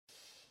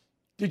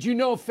Did you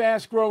know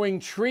Fast Growing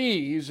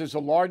Trees is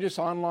the largest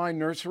online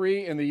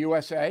nursery in the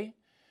USA?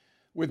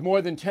 With more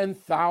than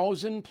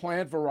 10,000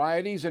 plant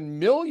varieties and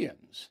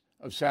millions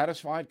of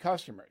satisfied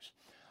customers.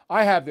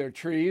 I have their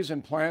trees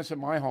and plants at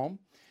my home,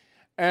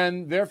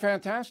 and they're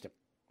fantastic.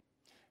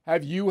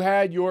 Have you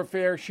had your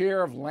fair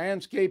share of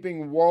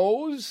landscaping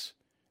woes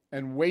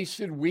and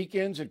wasted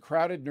weekends at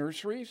crowded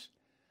nurseries?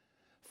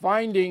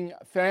 Finding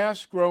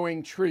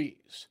fast-growing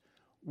trees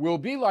will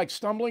be like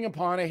stumbling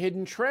upon a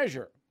hidden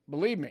treasure,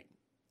 believe me.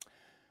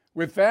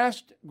 With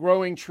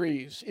fast-growing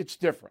trees, it's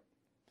different.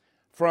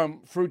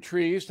 From fruit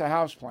trees to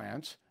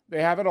houseplants,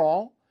 they have it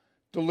all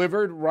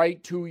delivered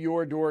right to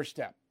your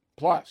doorstep.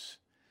 Plus,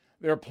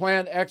 their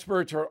plant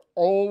experts are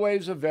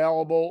always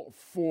available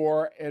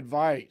for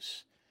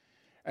advice.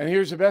 And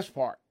here's the best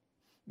part.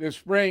 This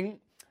spring,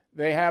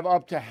 they have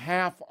up to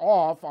half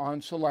off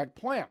on select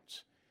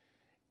plants.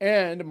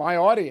 And my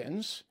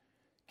audience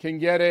can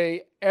get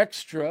an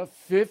extra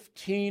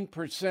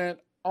 15%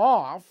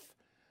 off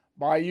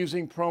by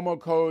using promo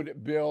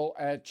code BILL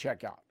at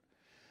checkout.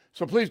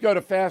 So please go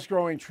to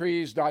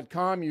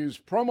fastgrowingtrees.com, use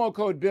promo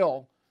code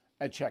BILL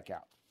at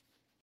checkout.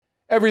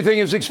 Everything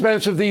is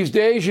expensive these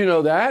days, you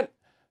know that.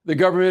 The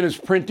government is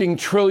printing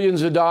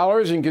trillions of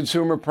dollars and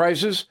consumer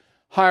prices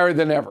higher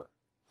than ever.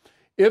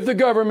 If the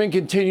government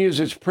continues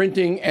its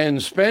printing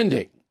and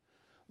spending,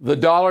 the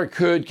dollar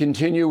could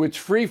continue its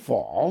free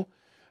fall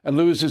and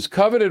lose its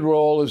coveted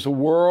role as the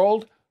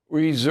world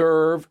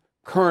reserve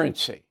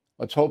currency.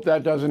 Let's hope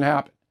that doesn't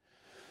happen.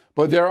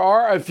 But there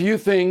are a few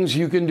things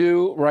you can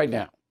do right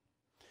now.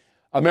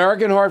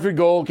 American Hartford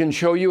Gold can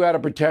show you how to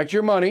protect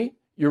your money,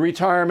 your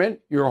retirement,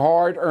 your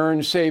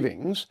hard-earned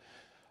savings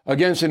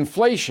against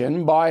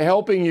inflation by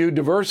helping you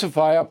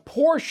diversify a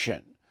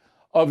portion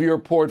of your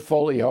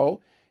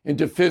portfolio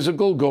into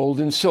physical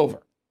gold and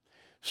silver.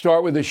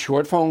 Start with a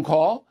short phone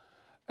call,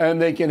 and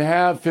they can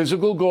have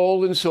physical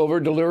gold and silver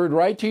delivered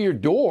right to your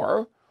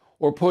door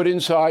or put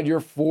inside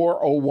your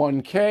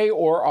 401k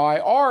or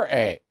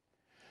IRA.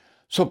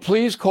 So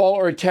please call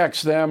or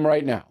text them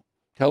right now.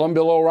 Tell them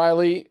Bill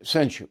O'Reilly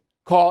sent you.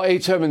 Call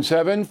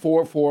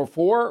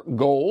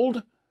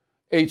 877-444-GOLD,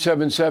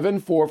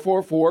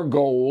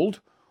 877-444-GOLD,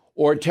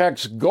 or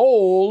text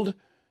GOLD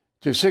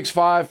to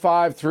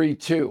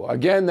 65532.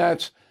 Again,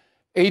 that's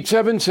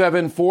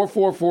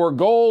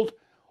 877-444-GOLD,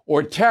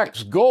 or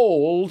text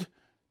GOLD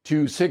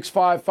to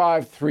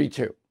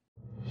 65532.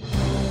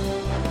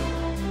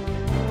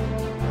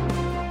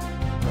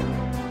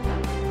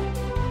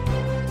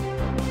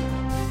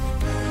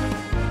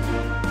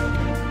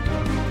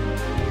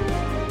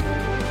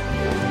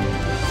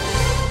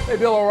 Hey,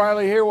 Bill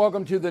O'Reilly here.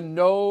 Welcome to the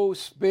No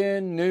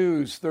Spin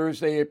News,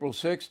 Thursday, April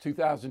 6,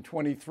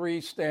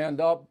 2023. Stand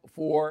up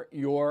for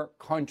your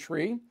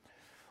country.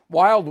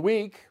 Wild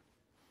week,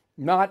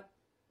 not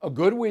a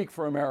good week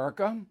for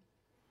America.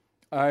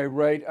 I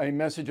write a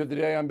message of the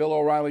day on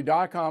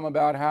BillO'Reilly.com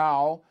about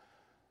how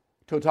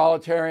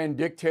totalitarian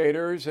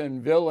dictators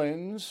and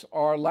villains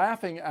are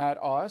laughing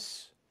at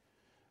us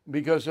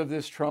because of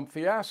this Trump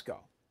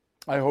fiasco.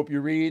 I hope you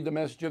read the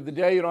message of the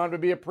day. You don't have to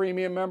be a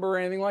premium member or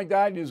anything like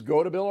that. You just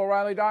go to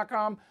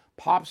BillO'Reilly.com,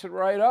 pops it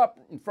right up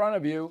in front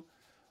of you.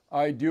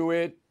 I do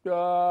it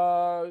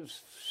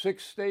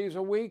 6 days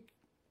a week.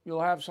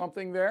 You'll have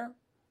something there.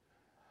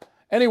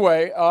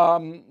 Anyway,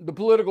 the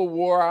political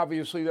war,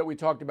 obviously, that we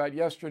talked about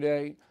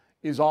yesterday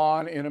is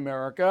on in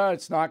America.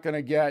 It's not going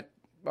to get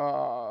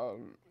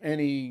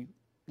any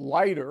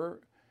lighter.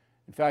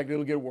 In fact,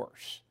 it'll get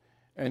worse.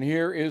 And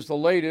here is the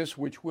latest,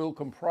 which will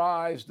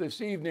comprise this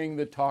evening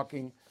the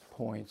Talking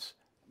Points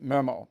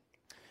memo.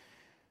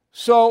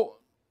 So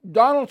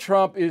Donald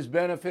Trump is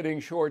benefiting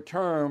short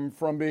term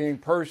from being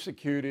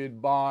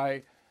persecuted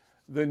by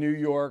the New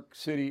York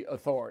City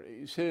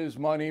authorities. His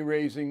money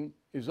raising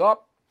is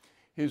up.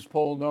 His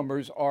poll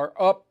numbers are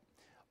up.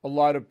 A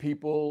lot of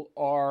people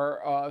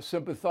are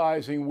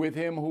sympathizing with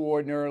him who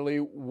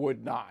ordinarily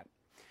would not.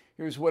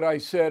 Here's what I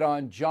said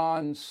on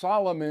John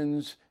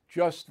Solomon's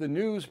Just the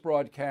News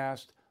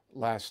broadcast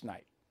last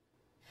night.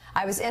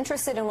 I was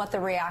interested in what the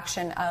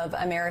reaction of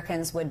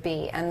Americans would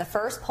be. And the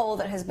first poll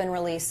that has been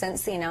released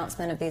since the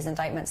announcement of these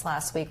indictments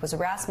last week was a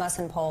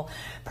Rasmussen poll.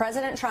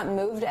 President Trump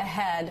moved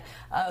ahead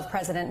of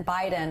President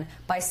Biden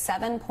by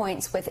 7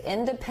 points with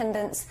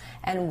independents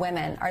and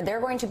women. Are there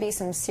going to be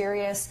some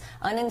serious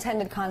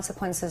unintended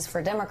consequences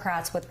for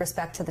Democrats with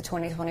respect to the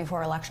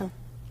 2024 election?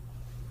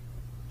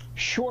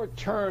 Short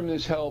term,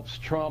 this helps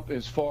Trump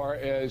as far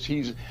as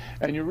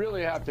and you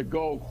really have to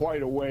go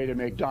quite a way to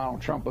make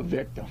Donald Trump a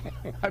victim.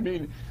 I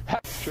mean,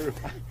 that's true.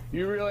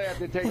 You really have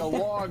to take a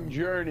long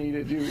journey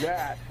to do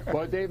that.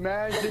 But they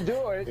managed to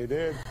do it. They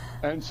did.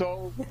 And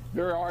so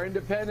there are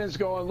independents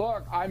going,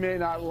 look, I may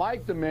not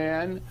like the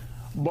man,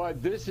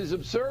 but this is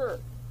absurd.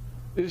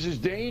 This is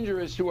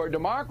dangerous to our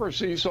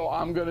democracy, so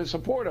I'm going to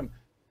support him.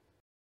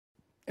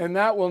 And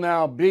that will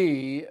now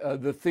be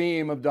the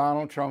theme of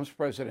Donald Trump's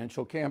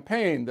presidential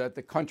campaign, that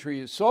the country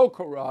is so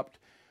corrupt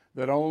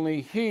that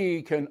only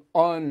he can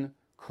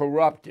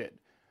uncorrupt it.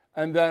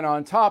 And then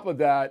on top of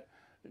that,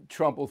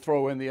 Trump will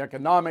throw in the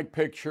economic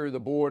picture, the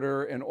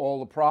border, and all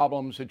the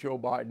problems that Joe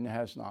Biden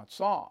has not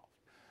solved.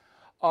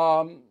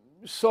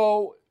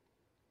 So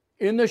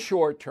in the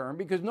short term,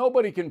 because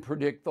nobody can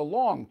predict the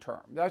long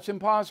term, that's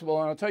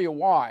impossible, and I'll tell you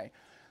why.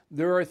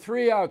 There are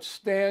 3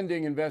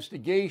 outstanding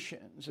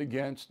investigations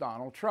against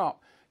Donald Trump.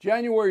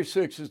 January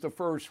 6th is the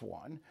first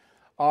one,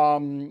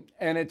 and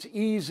it's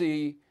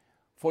easy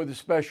for the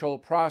special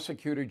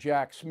prosecutor,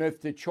 Jack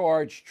Smith, to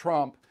charge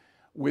Trump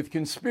with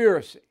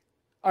conspiracy.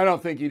 I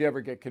don't think he'd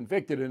ever get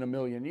convicted in a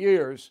million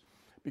years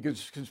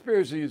because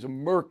conspiracy is a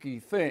murky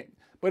thing,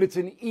 but it's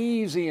an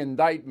easy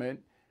indictment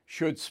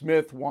should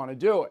Smith want to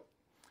do it.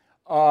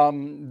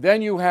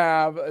 Then you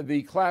have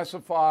the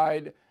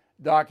classified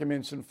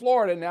documents in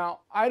Florida. Now,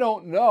 I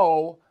don't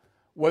know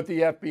what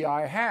the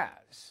FBI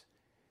has,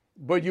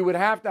 but you would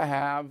have to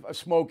have a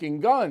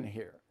smoking gun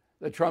here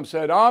that Trump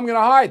said, I'm going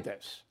to hide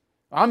this.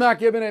 I'm not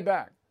giving it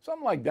back.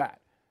 Something like that.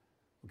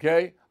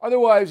 Okay?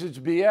 Otherwise, it's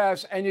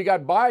BS. And you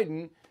got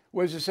Biden, who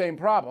has the same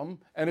problem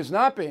and is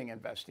not being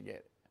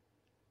investigated.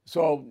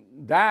 So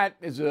that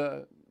is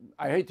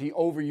I hate to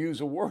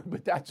overuse a word,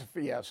 but that's a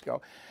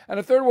fiasco. And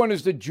the third one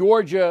is the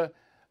Georgia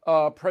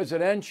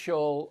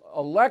presidential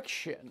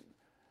election,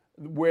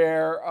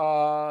 where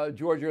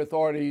Georgia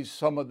authorities,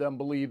 some of them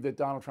believe that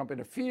Donald Trump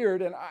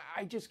interfered, and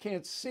I just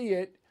can't see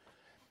it.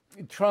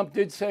 Trump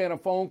did say in a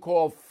phone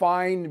call,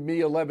 find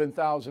me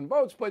 11,000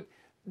 votes, but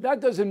that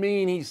doesn't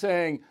mean he's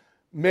saying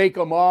make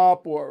them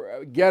up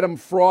or get them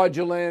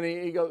fraudulent.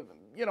 He goes,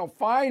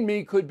 find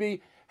me could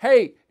be,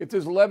 hey, if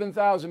there's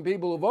 11,000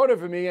 people who voted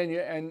for me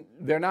and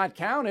they're not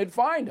counted,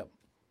 find them.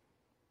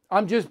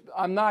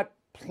 I'm not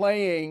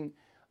playing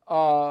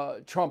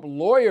Trump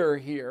lawyer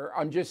here.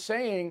 I'm just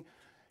saying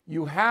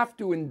you have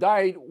to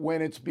indict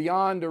when it's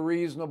beyond a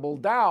reasonable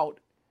doubt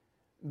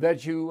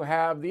that you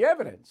have the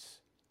evidence.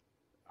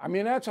 I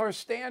mean, that's our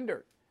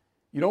standard.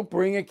 You don't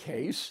bring a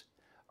case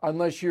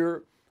unless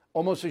you're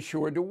almost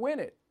assured to win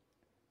it.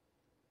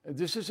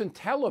 This isn't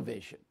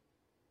television.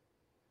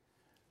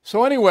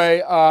 So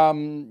anyway,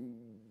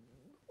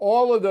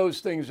 all of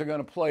those things are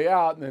going to play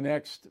out in the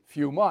next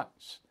few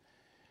months.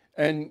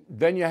 And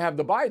then you have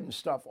the Biden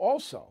stuff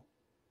also,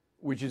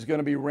 which is going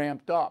to be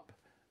ramped up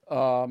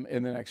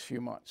in the next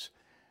few months.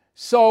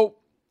 So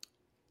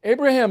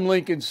Abraham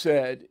Lincoln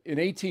said in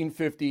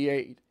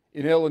 1858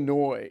 in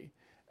Illinois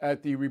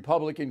at the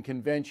Republican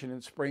convention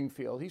in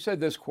Springfield, he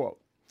said this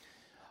quote,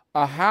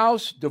 "A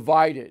house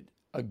divided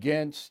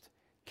against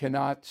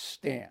cannot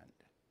stand.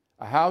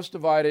 A house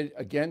divided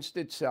against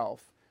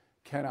itself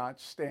cannot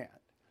stand."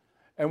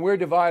 And we're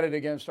divided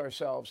against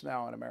ourselves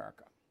now in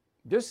America.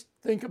 Just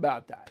think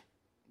about that,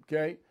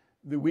 okay?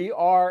 We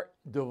are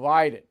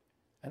divided,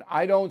 and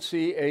I don't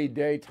see a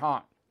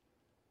détente.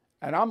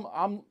 And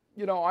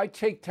I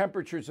take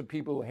temperatures of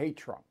people who hate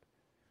Trump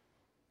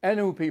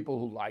and people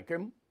who like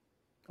him.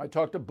 I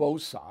talk to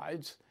both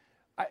sides,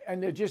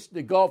 and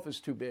the gulf is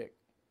too big.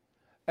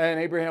 And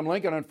Abraham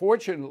Lincoln,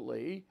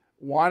 unfortunately,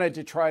 wanted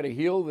to try to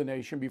heal the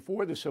nation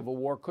before the Civil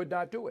War, could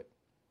not do it.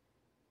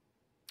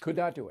 Could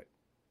not do it.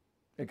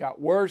 It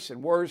got worse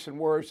and worse and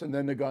worse, and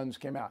then the guns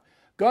came out.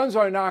 Guns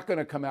are not going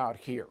to come out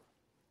here.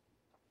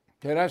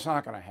 Okay, that's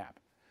not going to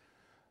happen.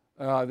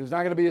 There's not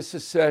going to be a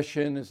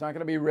secession. There's not going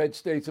to be red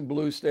states and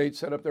blue states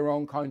set up their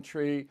own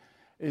country.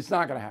 It's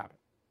not going to happen.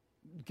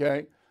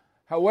 Okay?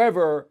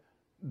 However,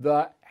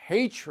 the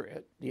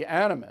hatred, the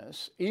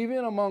animus,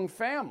 even among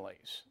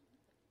families,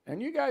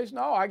 and you guys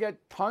know I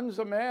get tons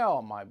of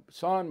mail. My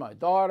son, my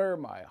daughter,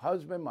 my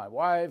husband, my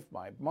wife,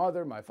 my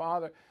mother, my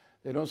father,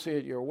 they don't see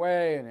it your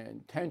way,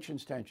 and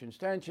tensions.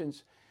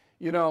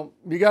 You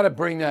got to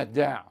bring that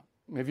down.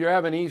 If you're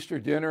having Easter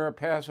dinner, a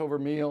Passover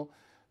meal,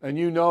 and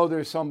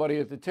there's somebody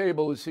at the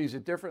table who sees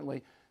it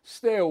differently,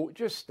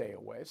 just stay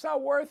away. It's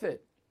not worth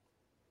it.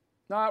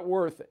 Not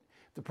worth it.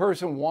 If the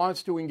person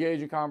wants to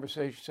engage in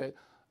conversation, say,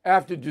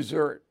 after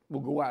dessert,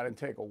 we'll go out and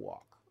take a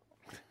walk.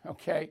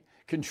 Okay?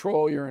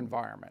 Control your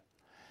environment.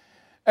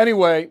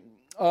 Anyway,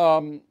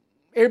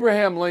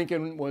 Abraham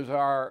Lincoln was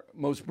our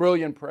most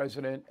brilliant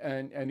president,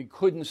 and he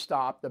couldn't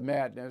stop the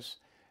madness,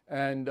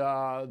 and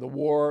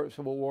the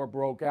Civil War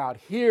broke out.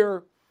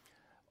 Here,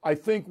 I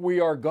think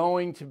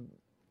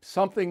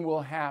something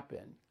will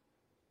happen,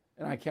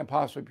 and I can't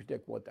possibly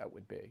predict what that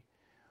would be,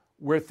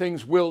 where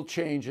things will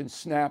change and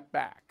snap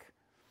back.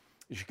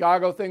 The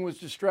Chicago thing was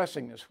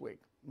distressing this week,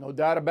 no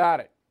doubt about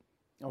it.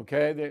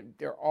 Okay,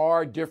 there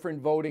are different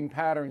voting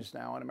patterns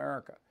now in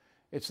America.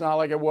 It's not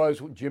like it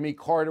was. Jimmy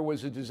Carter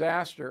was a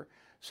disaster.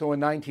 So in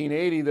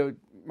 1980, the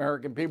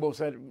American people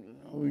said,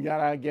 we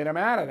got to get him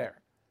out of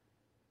there.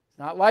 It's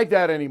not like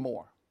that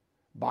anymore.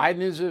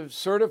 Biden is a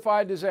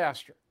certified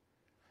disaster.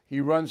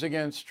 He runs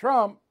against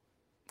Trump,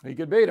 he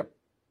could beat him.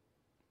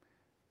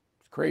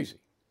 It's crazy.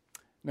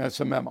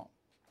 That's a memo.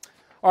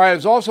 All right, I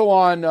was also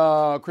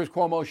on Chris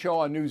Cuomo's show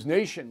on News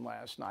Nation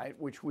last night,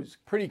 which was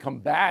pretty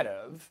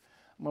combative.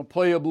 I'm going to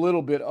play a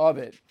little bit of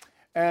it.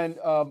 And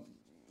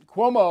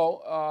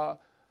Cuomo,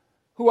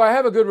 who I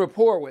have a good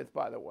rapport with,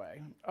 by the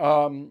way,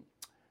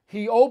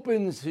 he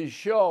opens his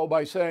show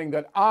by saying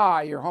that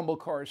I, your humble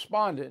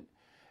correspondent,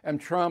 am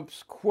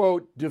Trump's,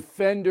 quote,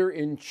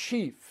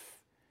 defender-in-chief.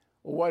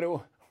 Right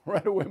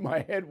away my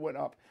head went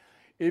up.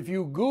 If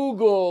you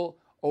Google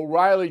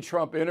O'Reilly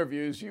Trump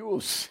interviews, you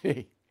will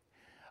see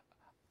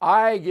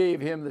I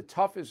gave him the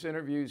toughest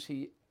interviews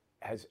he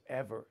has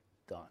ever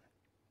done.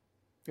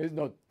 There's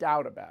no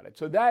doubt about it.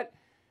 So that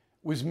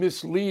was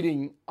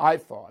misleading, I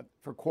thought,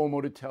 for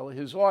Cuomo to tell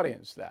his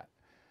audience that.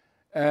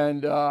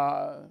 And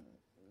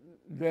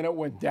then it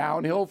went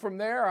downhill from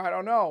there. I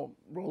don't know.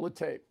 Roll the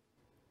tape.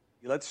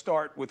 Let's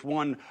start with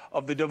one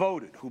of the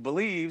devoted who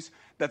believes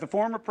that the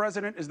former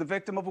president is the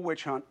victim of a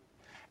witch hunt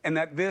and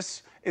that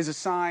this is a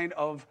sign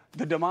of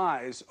the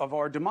demise of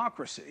our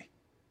democracy.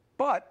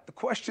 But the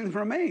question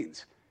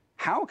remains,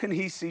 how can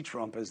he see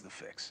Trump as the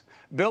fix?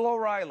 Bill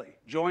O'Reilly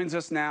joins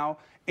us now.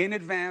 In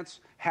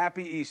advance,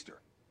 happy Easter.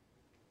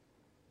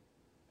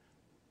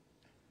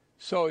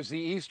 So is the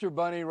Easter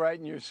Bunny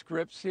writing your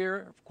scripts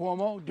here,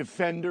 Cuomo?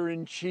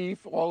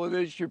 Defender-in-chief, all of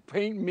this? You're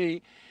painting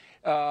me.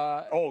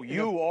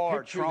 You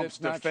are Trump's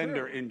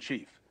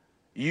defender-in-chief.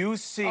 You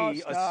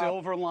see a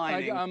silver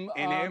lining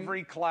in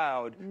every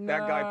cloud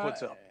that guy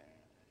puts up.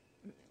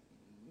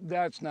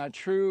 That's not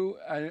true.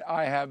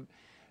 I have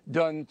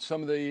done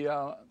some of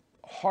the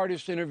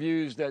hardest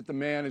interviews that the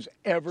man has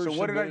ever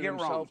submitted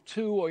himself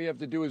to. All you have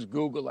to do is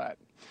Google that.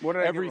 What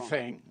did I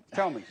Everything. Get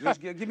wrong? Tell me.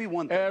 Just give me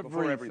one thing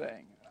before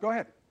everything. Go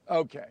ahead.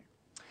 Okay.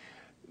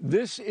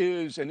 This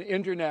is an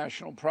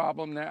international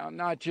problem now,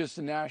 not just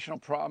a national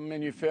problem,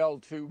 and you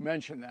failed to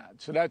mention that.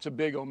 So that's a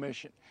big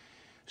omission.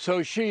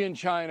 So Xi and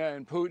China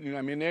and Putin,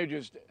 I mean, they're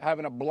just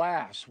having a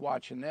blast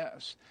watching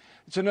this.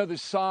 It's another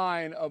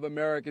sign of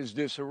America's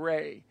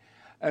disarray.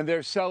 And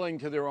they're selling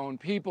to their own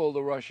people,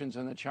 the Russians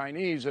and the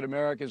Chinese, that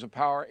America is a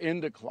power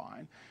in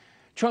decline.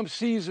 Trump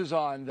seizes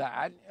on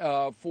that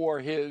for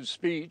his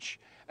speech,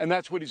 and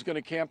that's what he's going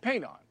to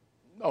campaign on.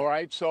 All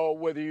right, so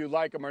whether you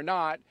like him or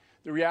not,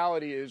 the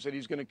reality is that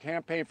he's going to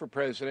campaign for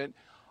president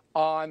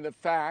on the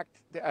fact,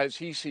 as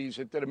he sees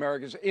it, that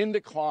America's in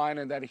decline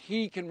and that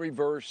he can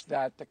reverse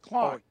that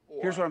decline.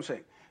 Here's what I'm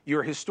saying.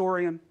 You're a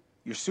historian,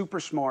 you're super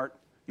smart,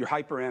 you're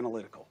hyper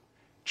analytical.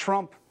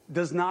 Trump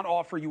does not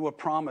offer you a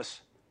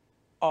promise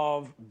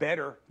of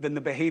better than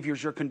the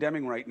behaviors you're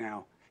condemning right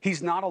now.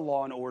 He's not a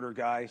law and order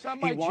guy.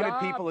 He wanted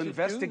people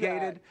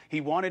investigated.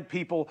 He wanted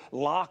people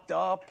locked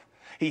up.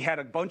 He had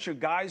a bunch of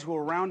guys who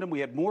were around him. We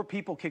had more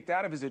people kicked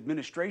out of his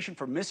administration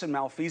for mis and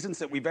malfeasance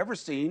that we've ever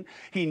seen.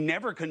 He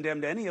never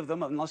condemned any of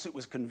them unless it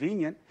was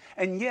convenient.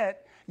 And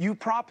yet, you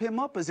prop him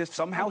up as if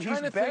somehow he's better.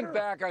 I'm trying to think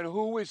back on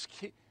who was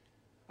kicked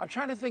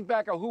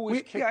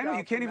I know,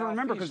 you can't even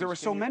remember because there were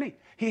so many.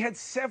 He had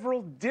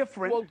several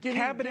different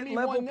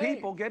cabinet-level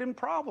people get him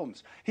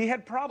problems. He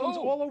had problems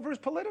all over his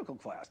political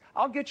class.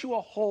 I'll get you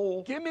a whole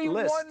list. Give me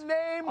one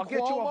name, I'll get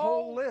you a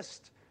whole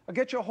list. I'll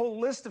get you a whole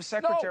list of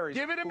secretaries.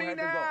 No, give it to me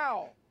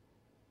now.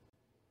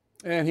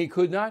 And he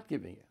could not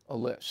give me a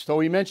list. So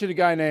he mentioned a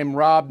guy named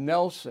Rob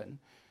Nelson.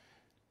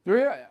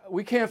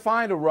 We can't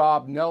find a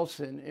Rob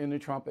Nelson in the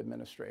Trump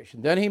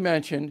administration. Then he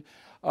mentioned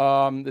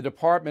the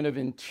Department of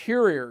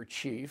Interior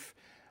chief,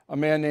 a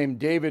man named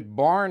David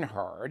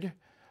Barnhart,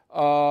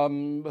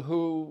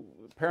 who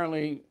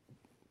apparently,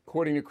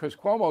 according to Chris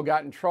Cuomo,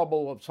 got in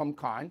trouble of some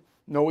kind.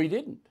 No, he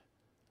didn't.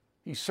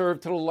 He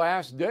served to the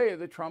last day of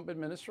the Trump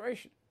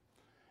administration.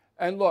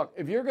 And look,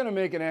 if you're going to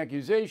make an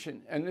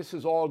accusation, and this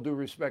is all due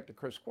respect to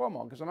Chris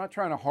Cuomo, because I'm not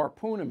trying to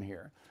harpoon him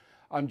here,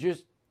 I'm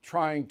just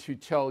trying to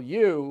tell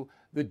you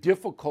the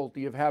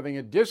difficulty of having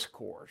a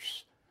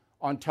discourse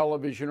on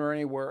television or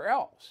anywhere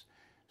else.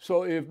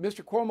 So if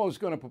Mr. Cuomo is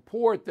going to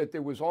purport that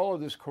there was all of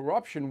this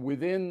corruption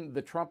within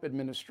the Trump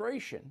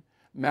administration,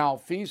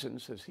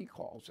 malfeasance as he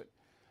calls it,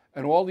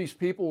 and all these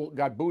people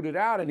got booted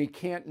out and he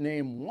can't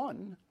name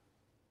one,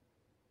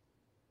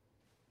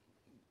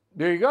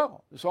 there you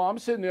go. So I'm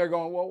sitting there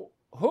going, well,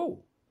 who?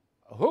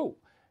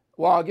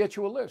 Well, I'll get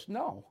you a list.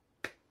 No,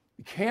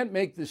 you can't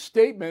make this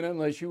statement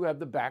unless you have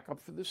the backup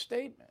for the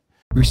statement.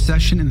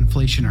 Recession and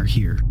inflation are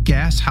here.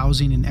 Gas,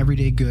 housing, and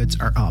everyday goods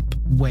are up,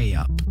 way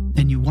up.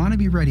 And you want to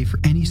be ready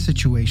for any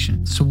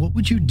situation. So what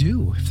would you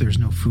do if there's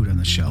no food on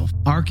the shelf?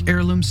 ARC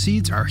Heirloom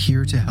Seeds are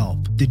here to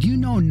help. Did you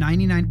know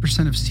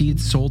 99% of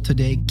seeds sold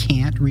today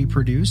can't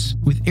reproduce?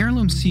 With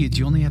Heirloom Seeds,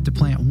 you only have to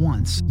plant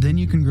once. Then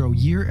you can grow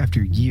year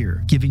after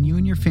year, giving you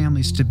and your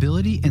family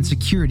stability and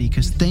security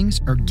because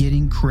things are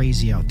getting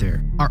crazy out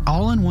there. Our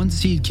all-in-one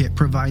seed kit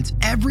provides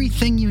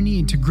everything you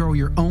need to grow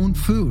your own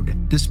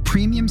food. This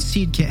premium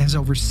seed kit has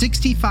over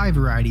 65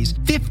 varieties,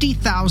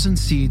 50,000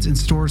 seeds, and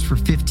stores for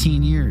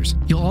 15 years.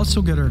 You'll also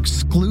get our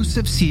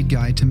exclusive seed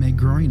guide to make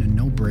growing a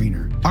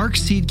no-brainer. ARC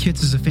Seed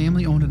Kits is a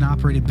family-owned and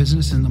operated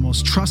business and the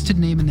most trusted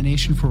name in the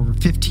nation for over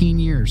 15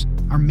 years.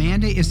 Our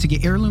mandate is to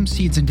get heirloom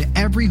seeds into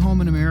every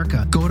home in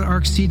America. Go to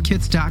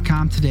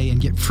arcseedkits.com today and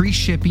get free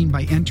shipping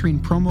by entering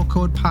promo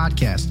code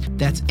podcast.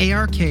 That's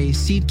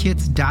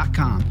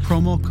arcseedkits.com,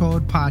 promo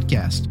code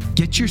podcast.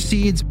 Get your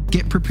seeds,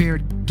 get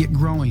prepared, get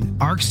growing.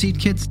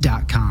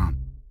 arcseedkits.com.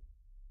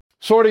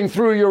 Sorting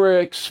through your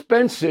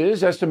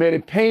expenses,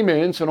 estimated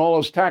payments, and all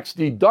those tax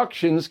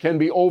deductions can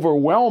be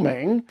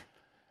overwhelming.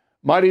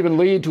 Might even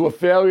lead to a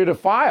failure to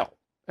file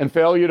and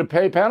failure to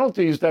pay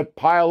penalties that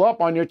pile up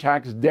on your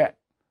tax debt.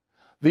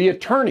 The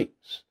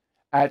attorneys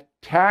at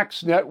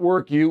Tax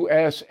Network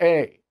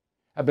USA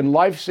have been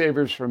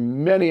lifesavers for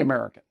many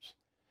Americans.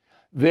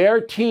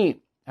 Their team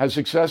has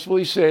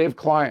successfully saved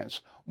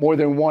clients more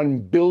than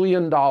 $1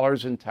 billion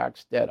in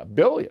tax debt. $1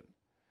 billion.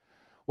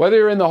 Whether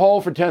you're in the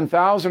hole for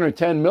 $10,000 or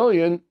 $10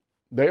 million,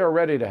 they are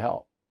ready to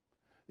help.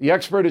 The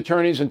expert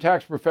attorneys and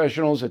tax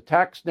professionals at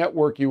Tax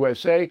Network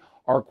USA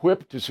are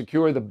equipped to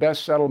secure the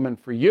best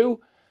settlement for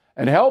you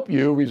and help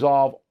you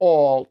resolve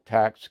all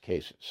tax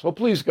cases. So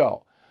please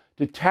go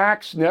to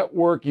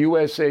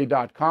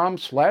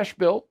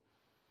taxnetworkusa.com/bill,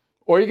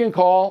 or you can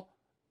call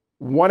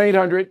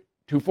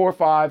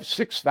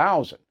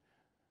 1-800-245-6000.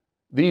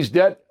 These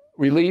debt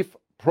relief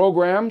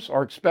programs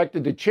are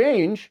expected to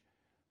change,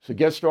 so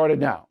get started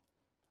now.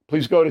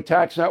 Please go to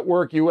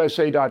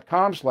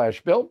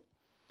taxnetworkusa.com/bill,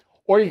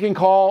 or you can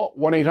call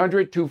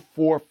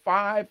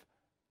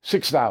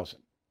 1-800-245-6000.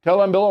 Tell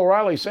them Bill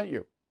O'Reilly sent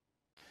you.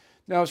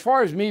 Now, as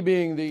far as me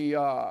being the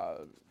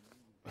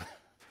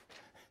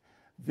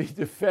the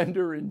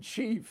defender in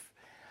chief,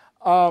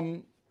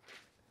 I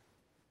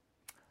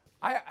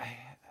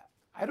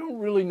don't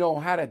really know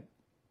how to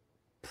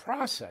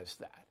process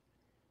that.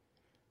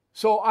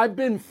 So I've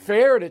been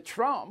fair to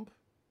Trump,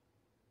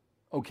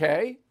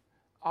 okay?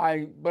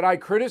 But I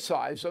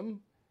criticize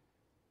him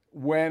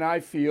when I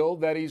feel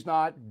that he's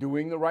not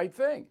doing the right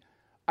thing.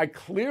 I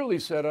clearly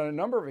said on a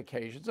number of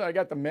occasions, and I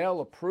got the mail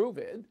to prove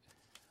it,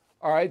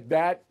 all right,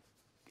 that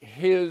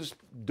his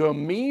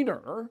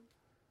demeanor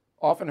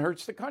often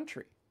hurts the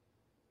country.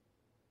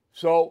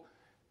 So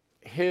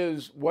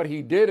what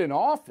he did in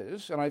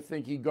office, and I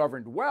think he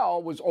governed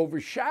well, was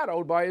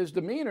overshadowed by his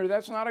demeanor.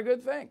 That's not a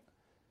good thing.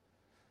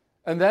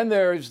 And then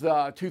there's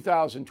the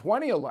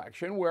 2020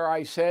 election, where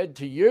I said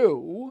to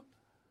you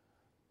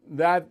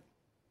that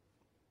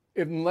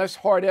unless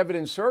hard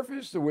evidence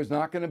surfaced, there was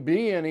not going to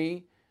be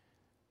any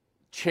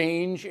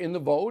change in the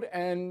vote,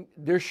 and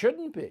there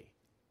shouldn't be.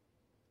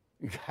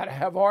 You got to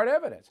have hard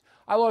evidence.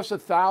 I lost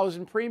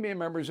 1,000 premium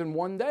members in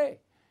one day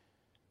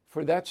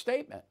for that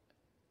statement.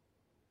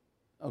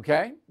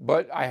 Okay?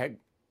 But I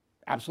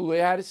absolutely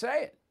had to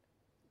say it.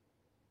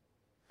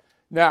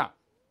 Now,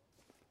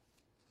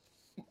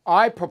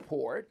 I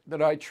purport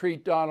that I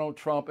treat Donald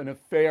Trump in a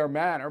fair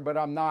manner, but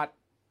I'm not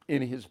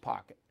in his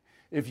pocket.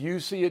 If you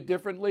see it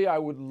differently, I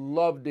would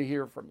love to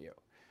hear from you.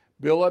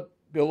 Bill at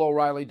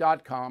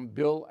BillO'Reilly.com,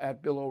 Bill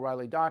at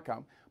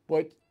BillO'Reilly.com,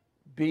 but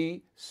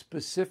be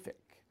specific.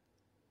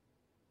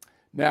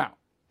 Now,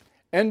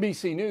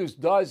 NBC News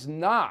does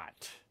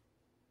not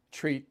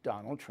treat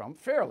Donald Trump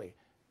fairly.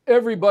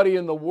 Everybody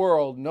in the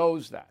world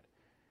knows that.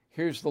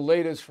 Here's the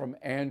latest from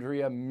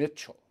Andrea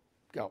Mitchell.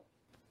 Go.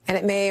 And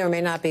it may or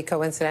may not be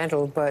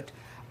coincidental, but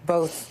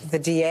both the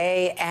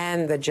DA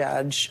and the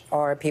judge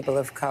are people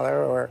of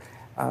color, or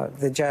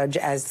the judge,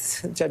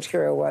 as Judge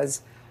Kiro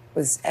was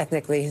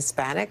ethnically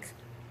Hispanic,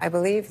 I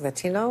believe,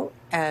 Latino,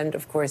 and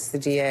of course the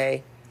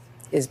DA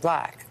is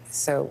black.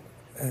 So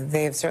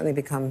they have certainly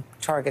become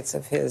targets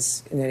of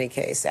his in any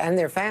case, and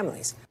their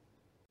families.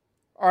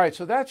 All right,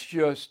 so that's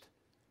just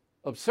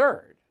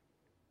absurd.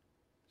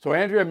 So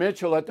Andrea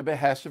Mitchell, at the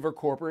behest of her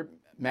corporate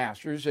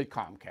masters at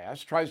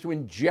Comcast, tries to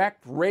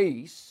inject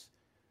race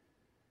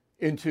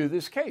into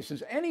this case.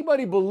 Does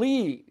anybody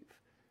believe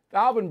if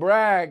Alvin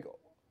Bragg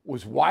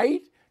was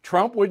white,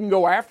 Trump wouldn't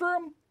go after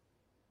him?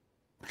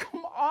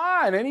 Come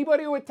on.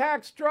 Anybody who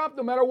attacks Trump,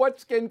 no matter what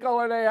skin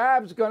color they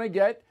have, is going to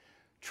get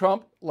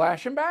Trump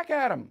lashing back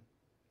at him.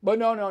 But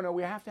no.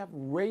 We have to have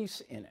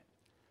race in it.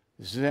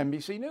 This is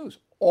NBC News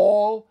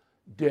all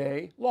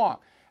day long.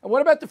 And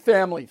what about the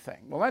family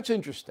thing? Well, that's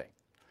interesting.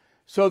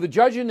 So the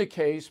judge in the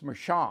case,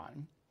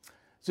 Merchan,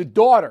 is a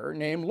daughter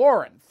named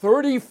Lauren,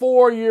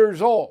 34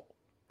 years old.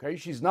 Okay,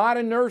 she's not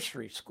in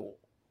nursery school.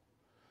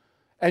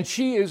 And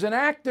she is an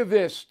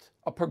activist,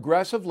 a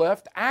progressive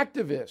left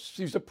activist.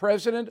 She's the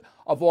president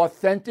of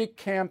Authentic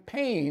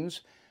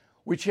Campaigns,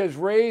 which has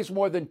raised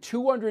more than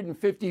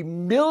 $250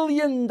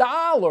 million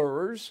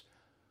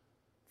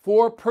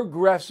for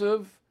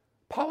progressive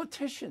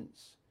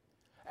politicians.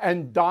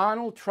 And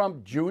Donald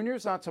Trump Jr.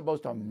 is not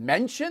supposed to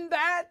mention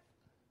that?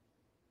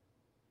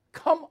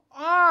 Come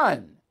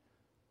on.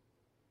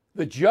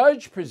 The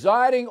judge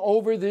presiding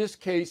over this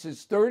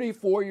case's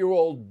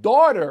 34-year-old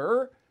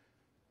daughter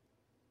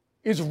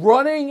is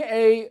running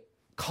a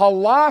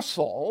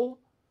colossal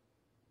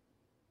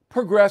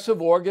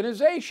progressive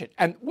organization.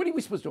 And what are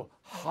we supposed to do?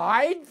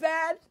 Hide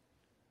that?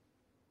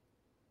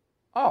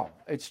 Oh,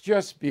 it's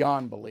just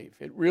beyond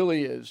belief. It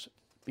really is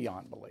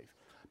beyond belief.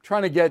 I'm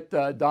trying to get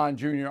Don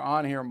Jr.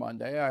 on here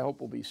Monday. I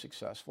hope we'll be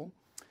successful.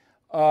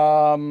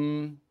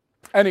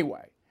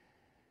 Anyway,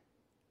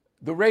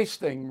 the race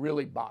thing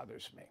really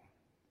bothers me.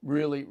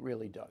 Really,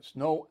 really does.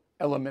 No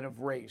element of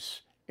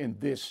race in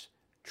this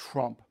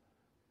Trump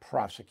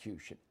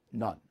prosecution.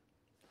 None.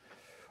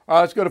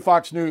 Let's go to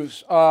Fox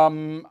News.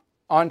 On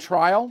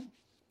trial,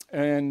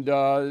 and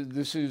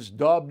this is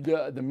dubbed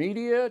the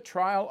media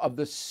trial of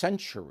the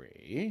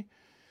century.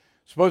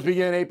 Supposed to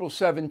begin April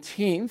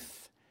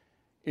 17th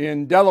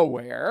in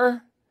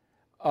Delaware.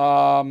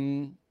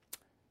 Dominion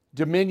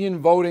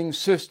Voting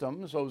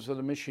Systems, those are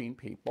the machine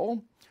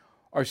people,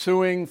 are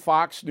suing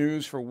Fox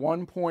News for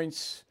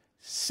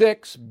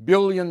 $1.6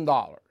 billion.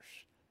 It's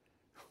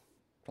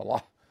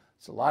a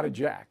lot of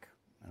jack,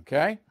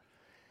 okay?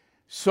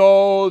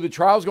 So the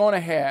trial's going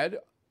ahead.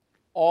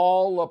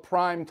 All the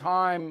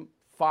primetime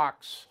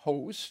Fox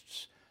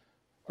hosts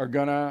are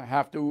going to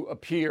have to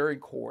appear in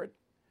court.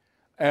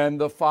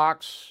 And the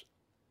Fox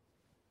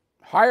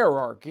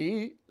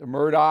hierarchy, the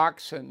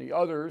Murdochs and the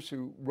others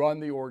who run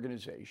the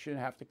organization,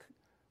 have to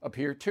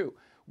appear too.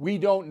 We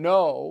don't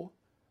know,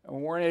 and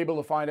we weren't able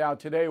to find out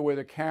today, where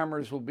the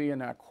cameras will be in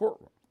that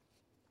courtroom.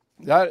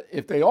 That,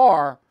 if they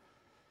are,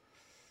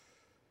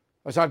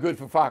 that's not good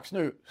for Fox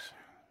News.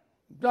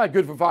 It's not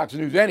good for Fox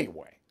News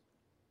anyway.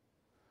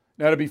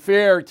 Now, to be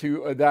fair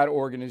to that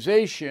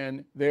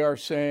organization, they are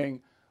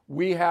saying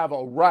we have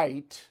a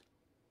right,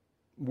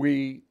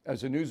 we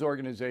as a news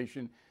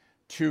organization,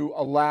 to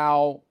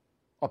allow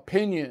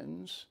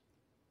opinions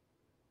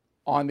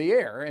on the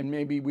air. And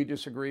maybe we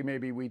disagree,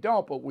 maybe we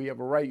don't, but we have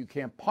a right. You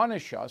can't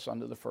punish us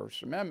under the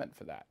First Amendment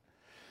for that.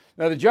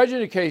 Now, the judge in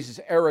the case is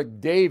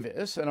Eric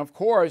Davis. And of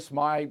course,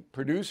 my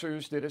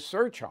producers did a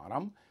search on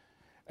him.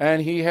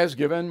 And he has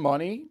given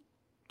money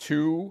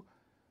to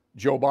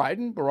Joe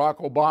Biden, Barack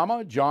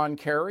Obama, John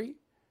Kerry,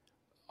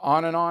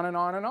 on and on and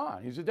on and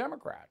on. He's a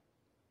Democrat.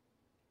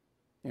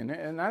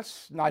 And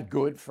that's not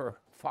good for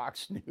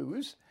Fox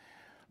News.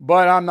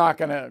 But I'm not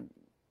going to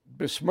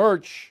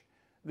besmirch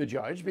the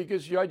judge,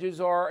 because judges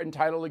are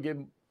entitled to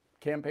give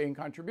campaign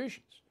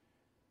contributions.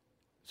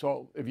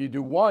 So if you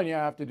do one, you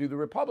have to do the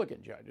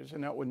Republican judges,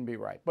 and that wouldn't be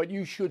right. But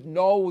you should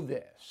know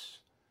this.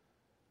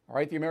 All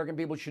right? The American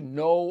people should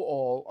know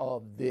all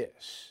of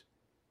this,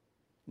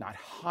 not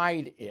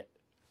hide it.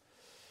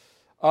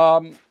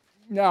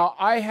 Now,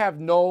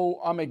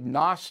 I'm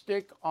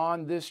agnostic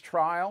on this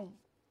trial.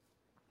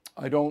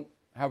 I don't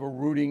have a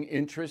rooting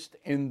interest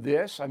in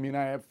this. I mean,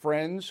 I have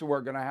friends who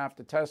are going to have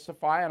to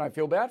testify, and I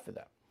feel bad for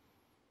them.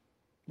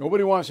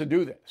 Nobody wants to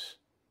do this,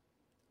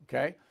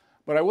 okay?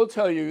 But I will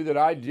tell you that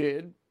I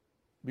did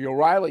the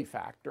O'Reilly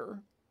factor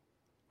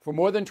for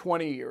more than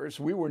 20 years.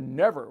 We were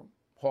never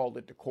hauled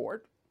into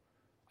court.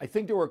 I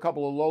think there were a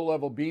couple of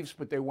low-level beefs,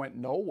 but they went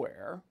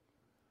nowhere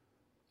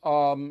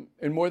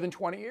in more than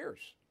 20 years.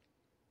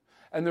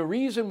 And the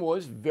reason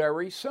was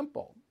very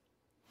simple.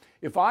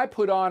 If I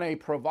put on a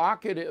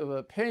provocative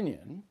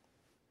opinion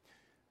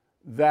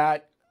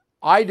that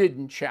I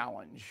didn't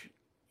challenge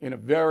in a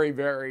very,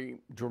 very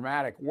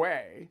dramatic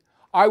way,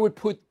 I would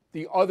put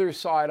the other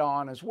side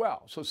on as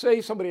well. So say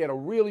somebody had a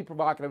really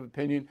provocative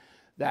opinion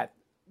that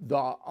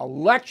the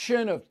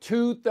election of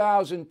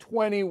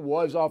 2020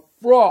 was a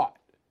fraud.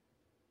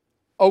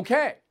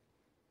 Okay,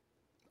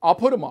 I'll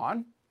put them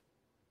on,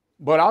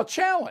 but I'll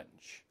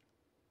challenge.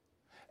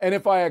 And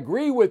if I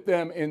agree with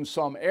them in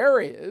some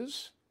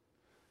areas,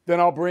 then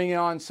I'll bring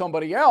on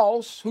somebody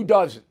else who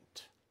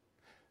doesn't.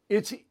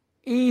 It's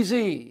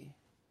easy.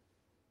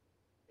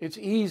 It's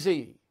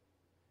easy.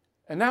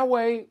 And that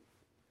way,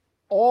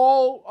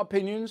 all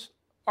opinions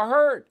are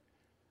heard.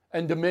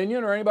 And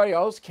Dominion or anybody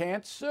else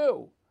can't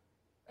sue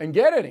and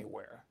get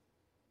anywhere.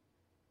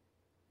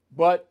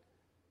 But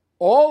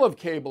all of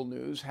cable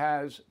news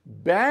has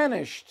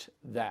banished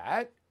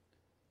that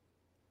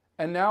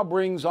and now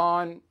brings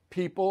on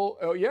people,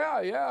 oh,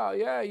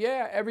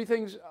 yeah,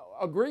 everything's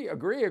agree.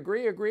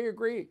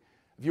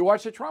 If you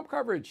watch the Trump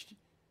coverage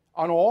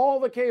on all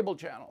the cable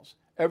channels,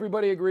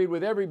 everybody agreed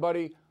with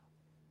everybody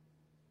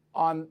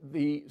on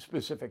the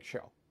specific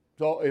show.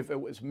 So if it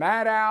was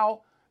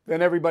Maddow,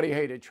 then everybody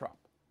hated Trump.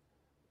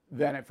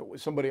 Then if it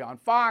was somebody on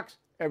Fox,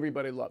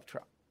 everybody loved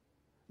Trump.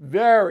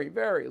 Very,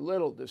 very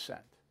little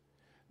dissent.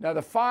 Now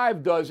the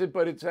 5 does it,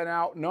 but it's an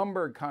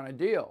outnumbered kind of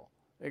deal.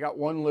 They got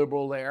 1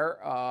 liberal there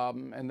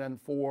and then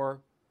 4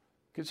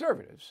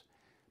 conservatives.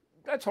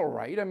 That's all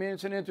right. I mean,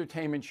 it's an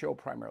entertainment show,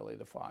 primarily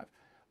the 5.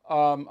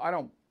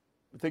 I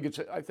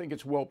think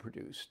it's well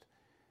produced.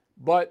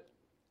 But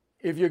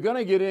if you're going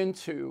to get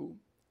into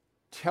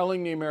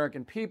telling the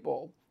American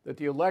people that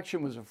the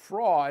election was a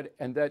fraud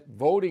and that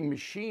voting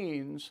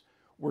machines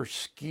were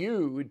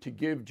skewed to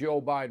give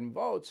Joe Biden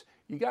votes,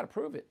 you got to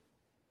prove it.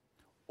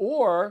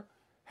 Or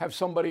have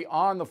somebody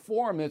on the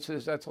forum that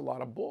says that's a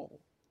lot of bull.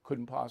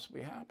 Couldn't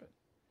possibly happen.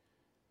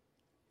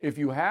 If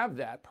you have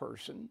that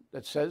person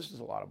that says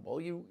there's a lot of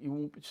bull, you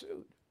won't be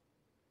sued.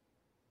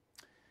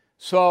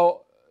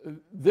 So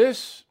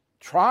this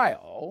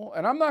trial,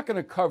 and I'm not going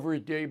to cover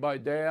it day by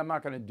day. I'm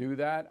not going to do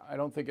that. I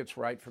don't think it's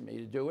right for me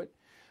to do it.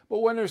 But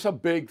when there's a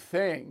big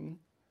thing,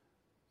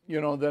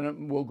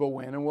 then we'll go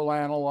in and we'll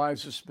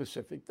analyze a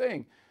specific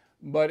thing.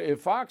 But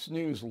if Fox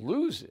News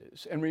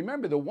loses, and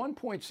remember the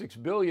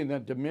 $1.6 billion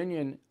that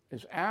Dominion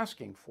is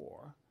asking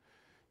for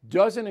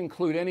doesn't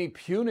include any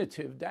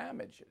punitive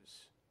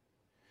damages.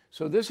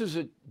 So this is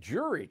a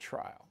jury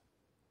trial.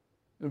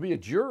 There'll be a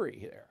jury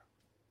there.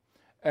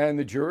 And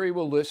the jury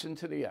will listen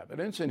to the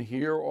evidence and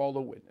hear all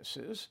the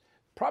witnesses.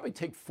 Probably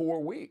take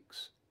 4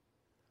 weeks.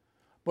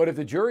 But if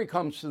the jury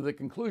comes to the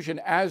conclusion,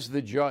 as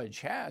the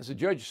judge has, the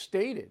judge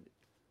stated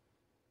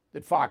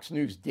that Fox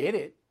News did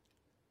it,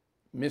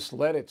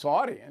 misled its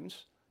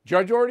audience,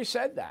 judge already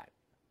said that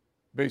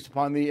based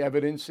upon the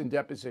evidence and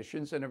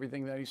depositions and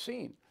everything that he's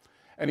seen.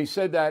 And he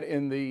said that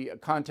in the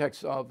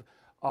context of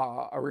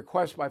a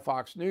request by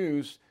Fox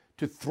News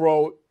to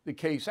throw the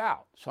case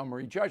out,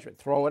 summary judgment,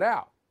 throw it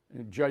out. And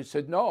the judge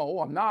said, no,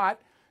 I'm not.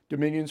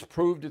 Dominion's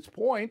proved its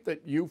point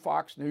that you,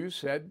 Fox News,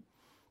 said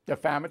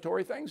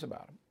defamatory things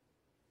about him.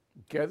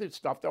 Okay, it's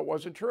stuff that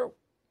wasn't true.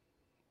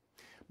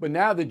 But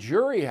now the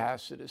jury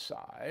has to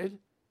decide,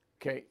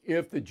 okay,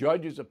 if the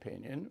judge's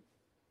opinion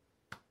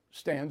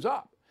stands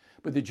up.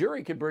 But the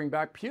jury could bring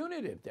back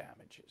punitive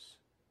damages.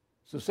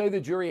 So say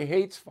the jury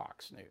hates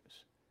Fox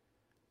News,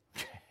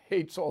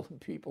 hates all the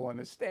people on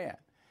the stand.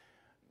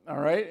 All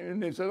right,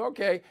 and they said,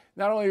 okay,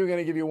 not only are we going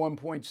to give you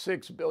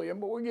 $1.6 billion,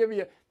 but we'll give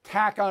you,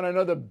 tack on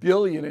another $1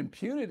 billion in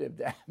punitive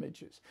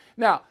damages.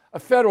 Now, a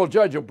federal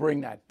judge will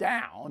bring that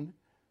down.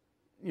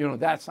 You know,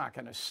 that's not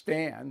going to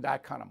stand,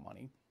 that kind of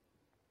money.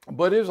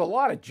 But there's a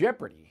lot of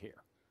jeopardy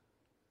here.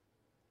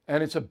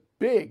 And it's a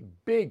big,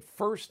 big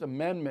First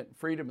Amendment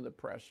freedom of the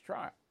press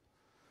trial.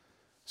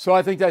 So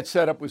I think that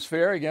setup was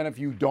fair. Again, if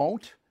you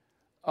don't,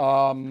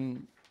 bill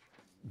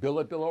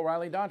at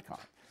BillO'Reilly.com.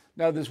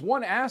 Now, there's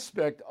one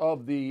aspect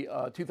of the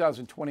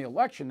 2020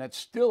 election that's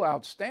still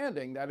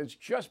outstanding that is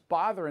just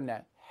bothering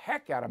the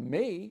heck out of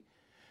me,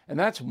 and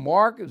that's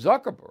Mark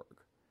Zuckerberg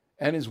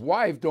and his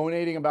wife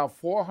donating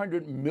about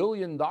 $400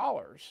 million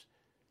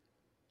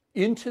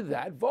into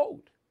that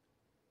vote.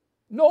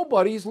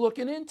 Nobody's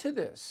looking into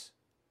this.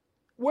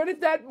 Where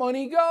did that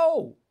money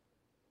go?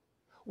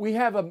 We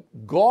have a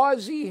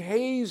gauzy,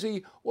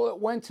 hazy, well, it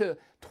went to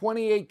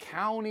 28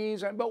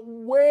 counties, but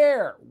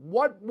where?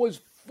 What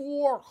was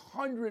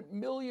 $400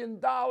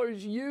 million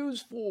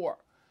used for?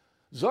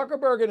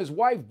 Zuckerberg and his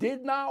wife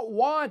did not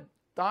want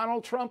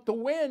Donald Trump to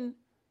win.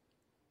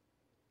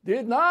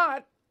 Did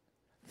not.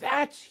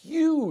 That's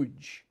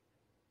huge.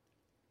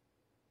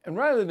 And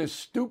rather than the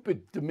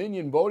stupid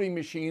Dominion voting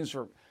machines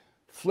or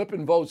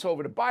flipping votes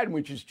over to Biden,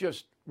 which is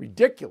just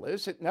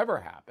ridiculous, it never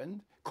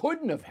happened,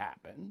 couldn't have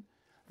happened,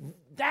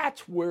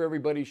 that's where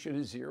everybody should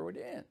have zeroed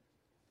in.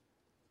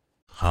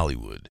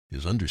 Hollywood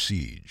is under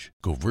siege,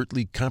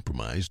 covertly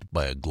compromised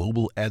by a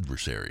global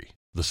adversary.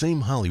 The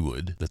same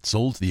Hollywood that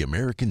sold the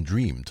American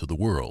dream to the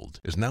world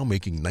is now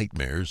making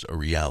nightmares a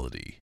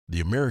reality.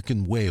 The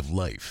American way of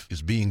life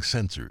is being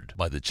censored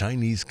by the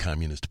Chinese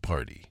Communist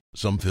Party.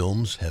 Some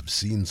films have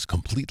scenes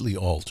completely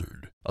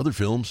altered. Other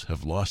films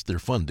have lost their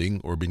funding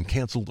or been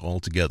canceled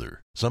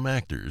altogether. Some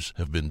actors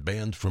have been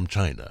banned from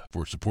China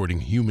for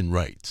supporting human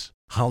rights.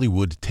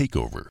 Hollywood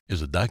Takeover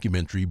is a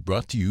documentary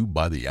brought to you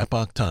by the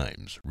Epoch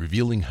Times,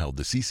 revealing how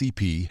the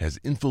CCP has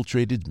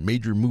infiltrated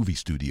major movie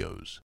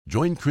studios.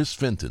 Join Chris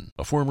Fenton,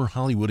 a former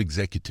Hollywood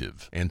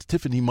executive, and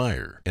Tiffany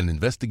Meyer, an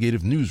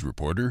investigative news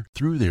reporter,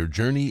 through their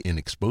journey in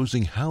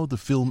exposing how the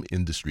film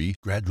industry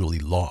gradually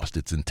lost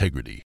its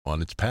integrity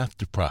on its path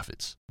to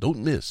profits. Don't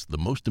miss the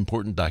most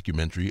important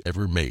documentary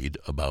ever made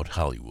about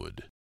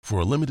Hollywood. For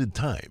a limited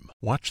time,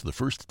 watch the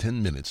first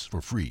 10 minutes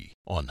for free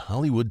on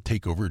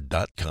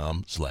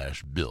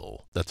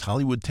HollywoodTakeover.com/Bill. That's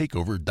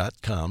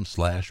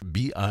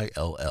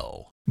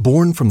HollywoodTakeover.com/BILL.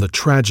 Born from the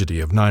tragedy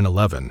of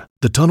 9/11,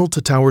 the Tunnel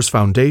to Towers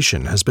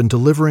Foundation has been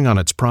delivering on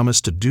its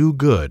promise to do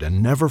good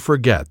and never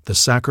forget the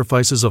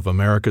sacrifices of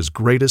America's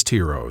greatest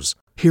heroes.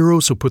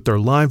 Heroes who put their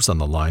lives on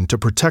the line to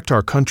protect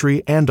our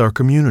country and our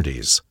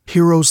communities.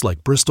 Heroes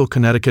like Bristol,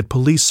 Connecticut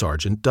Police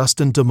Sergeant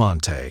Dustin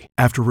DeMonte.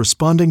 After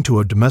responding to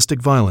a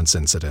domestic violence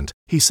incident,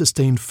 he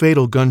sustained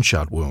fatal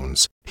gunshot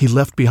wounds. He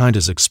left behind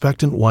his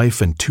expectant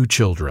wife and 2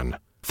 children.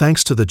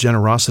 Thanks to the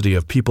generosity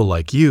of people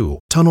like you,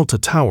 Tunnel to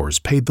Towers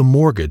paid the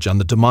mortgage on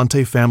the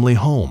DeMonte family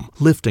home,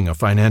 lifting a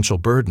financial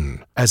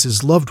burden. As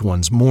his loved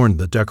ones mourned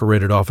the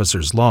decorated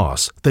officer's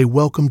loss, they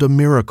welcomed a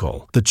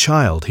miracle, the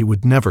child he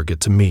would never get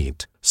to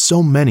meet.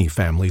 So many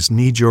families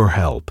need your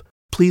help.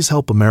 Please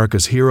help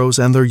America's heroes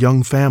and their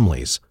young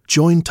families.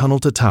 Join Tunnel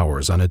to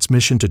Towers on its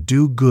mission to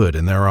do good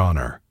in their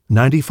honor.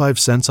 95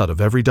 cents out of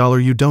every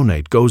dollar you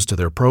donate goes to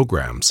their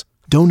programs.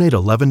 Donate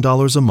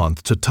 $11 a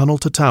month to Tunnel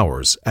to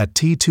Towers at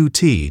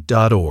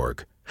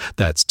T2T.org.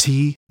 That's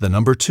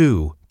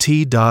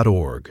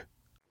T2T.org.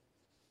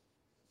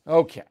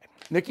 Okay.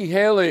 Nikki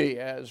Haley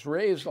has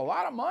raised a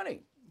lot of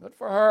money. Good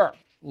for her.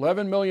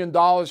 $11 million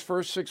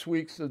first 6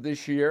 weeks of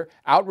this year.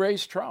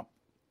 Outraised Trump.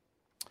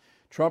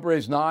 Trump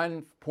raised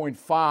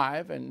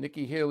 9.5 and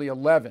Nikki Haley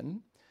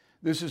 11.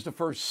 This is the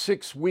first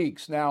 6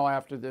 weeks now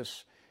after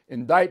this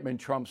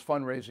indictment. Trump's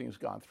fundraising has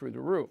gone through the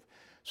roof.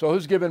 So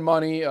who's given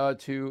money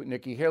to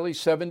Nikki Haley?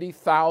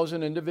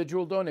 70,000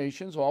 individual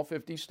donations, all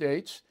 50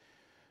 states.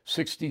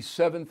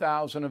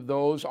 67,000 of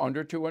those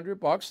under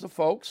 $200. The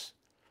folks.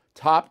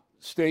 Top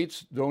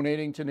states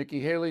donating to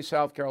Nikki Haley: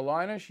 South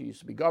Carolina, she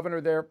used to be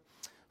governor there,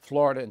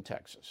 Florida, and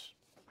Texas.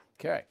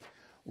 Okay.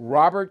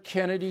 Robert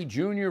Kennedy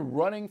Jr.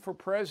 running for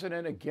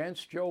president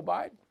against Joe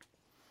Biden.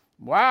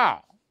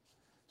 Wow.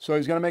 So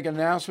he's going to make an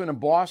announcement in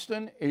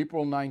Boston,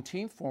 April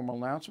 19th, formal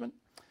announcement.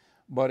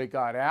 but it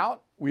got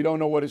out. We don't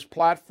know what his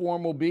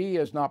platform will be. He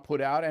has not put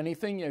out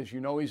anything. As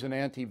you know, he's an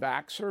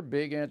anti-vaxxer,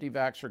 big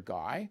anti-vaxxer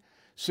guy.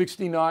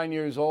 69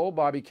 years old,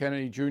 Bobby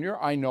Kennedy Jr.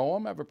 I know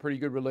him, I have a pretty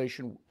good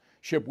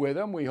relationship with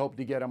him. We hope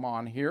to get him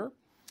on here.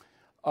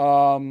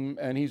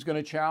 And he's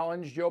going to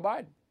challenge Joe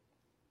Biden,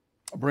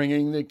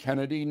 bringing the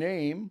Kennedy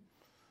name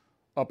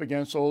up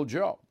against old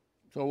Joe.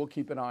 So we'll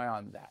keep an eye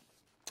on that.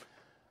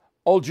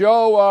 Old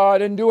Joe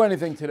didn't do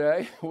anything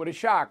today. What a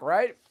shock,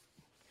 right?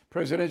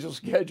 Presidential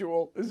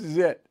schedule, this is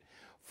it.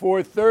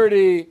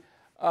 4:30,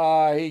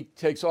 he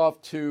takes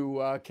off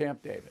to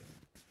Camp David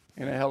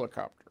in a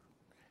helicopter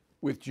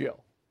with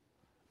Jill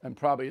and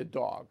probably a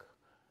dog.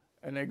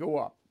 And they go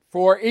up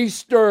for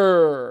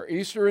Easter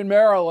in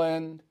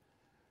Maryland.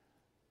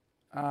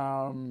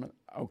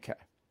 Okay.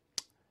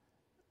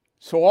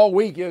 So all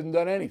week he hasn't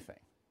done anything.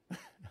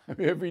 I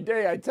mean, every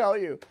day I tell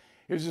you,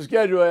 here's his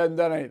schedule, he hasn't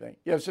done anything.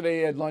 Yesterday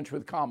he had lunch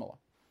with Kamala.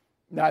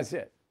 That's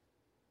it.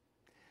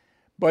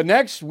 But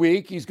next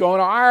week he's going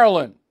to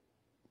Ireland.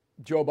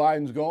 Joe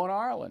Biden's going to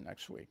Ireland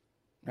next week,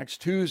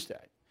 next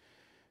Tuesday,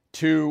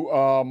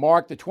 to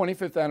mark the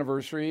 25th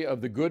anniversary of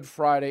the Good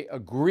Friday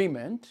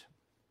Agreement,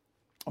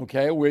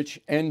 okay,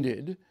 which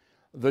ended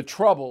the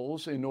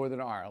Troubles in Northern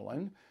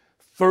Ireland.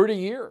 30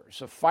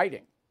 years of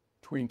fighting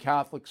between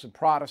Catholics and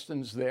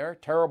Protestants there.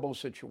 Terrible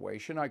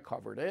situation. I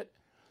covered it.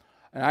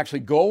 And actually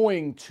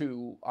going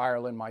to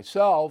Ireland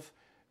myself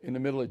in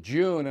the middle of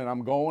June, and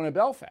I'm going to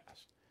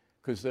Belfast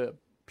because the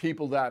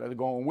people that are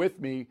going with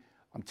me,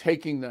 I'm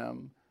taking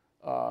them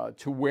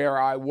to where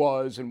I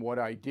was and what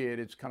I did.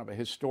 It's kind of a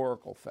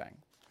historical thing.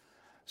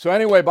 So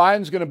anyway,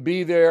 Biden's going to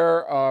be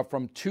there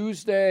from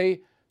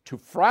Tuesday to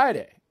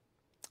Friday.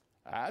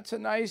 That's a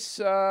nice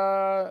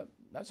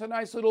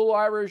little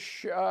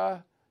Irish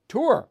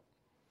tour.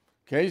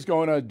 Okay, he's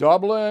going to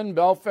Dublin,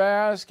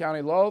 Belfast,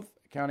 County Louth,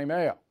 County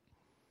Mayo.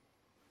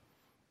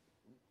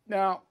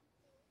 Now,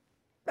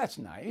 that's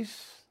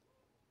nice,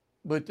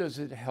 but does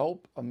it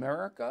help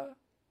America?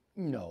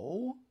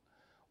 No.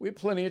 We have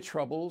plenty of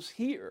troubles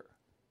here,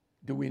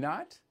 do we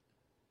not?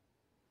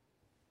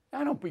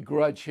 I don't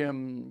begrudge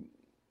him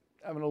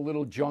having a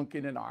little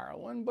junket in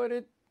Ireland, but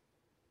it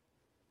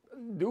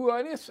do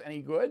us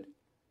any good?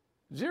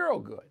 Zero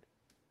good.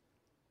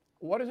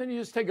 Why doesn't he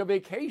just take a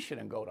vacation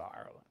and go to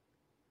Ireland?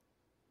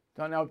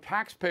 Don't now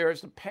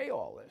taxpayers to pay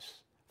all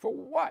this. For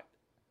what?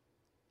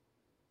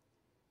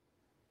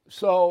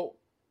 So,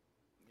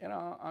 you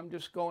know, I'm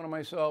just going to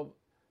myself,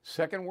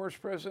 second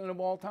worst president of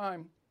all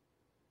time.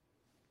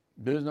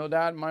 There's no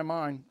doubt in my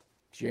mind.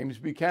 James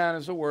Buchanan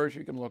is the worst.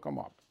 You can look him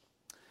up.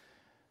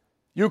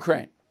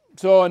 Ukraine.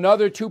 So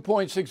another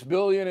 $2.6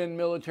 billion in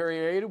military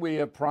aid we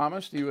have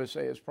promised, the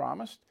USA has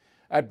promised.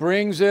 That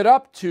brings it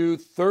up to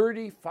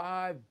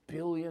 $35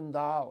 billion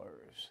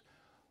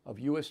of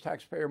U.S.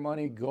 taxpayer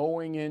money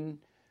going in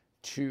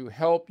to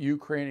help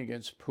Ukraine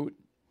against Putin.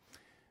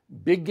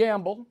 Big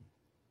gamble,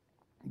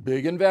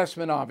 big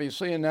investment,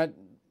 obviously, and that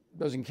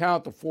doesn't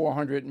count the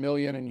 $400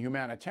 million in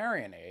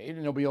humanitarian aid, and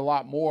there'll be a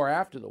lot more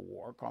after the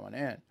war coming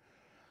in.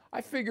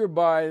 I figure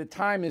by the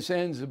time this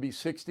ends, it'll be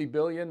 $60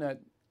 billion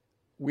that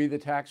we, the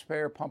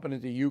taxpayer, pumping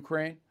into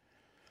Ukraine.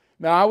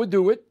 Now, I would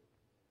do it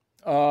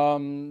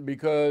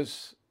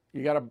because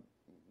you got to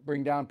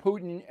bring down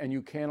Putin, and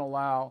you can't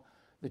allow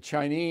the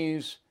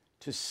Chinese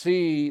to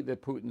see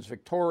that Putin's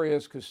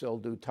victorious because they'll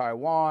do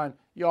Taiwan.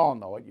 You all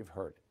know it. You've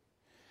heard it.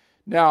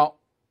 Now,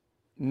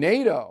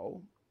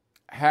 NATO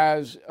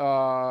has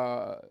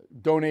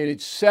donated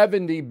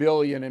 $70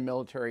 billion in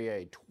military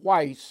aid,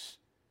 twice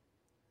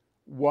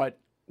what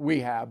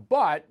we have.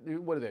 But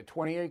what are there,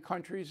 28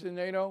 countries in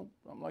NATO,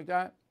 something like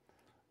that?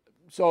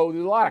 So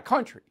there's a lot of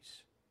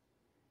countries.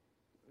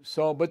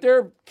 So, but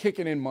they're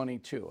kicking in money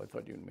too. I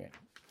thought you'd mean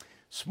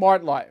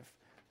Smart Life.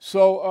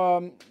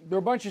 So there are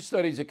a bunch of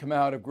studies that come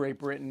out of Great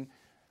Britain,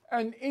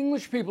 and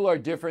English people are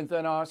different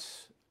than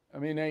us. I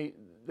mean,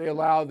 they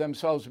allow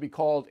themselves to be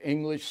called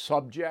English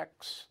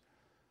subjects.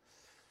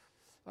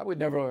 I would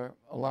never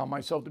allow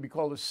myself to be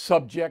called a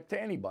subject to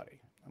anybody.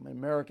 I'm an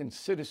American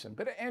citizen.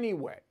 But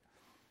anyway,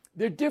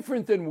 they're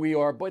different than we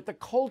are, but the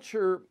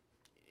culture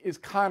is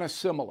kind of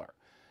similar.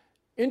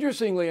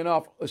 Interestingly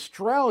enough,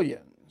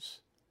 Australians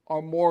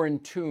are more in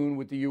tune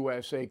with the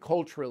USA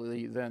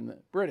culturally than the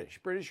British.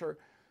 British are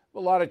a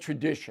lot of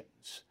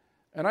traditions.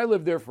 And I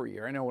lived there for a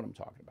year. I know what I'm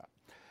talking about.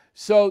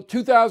 So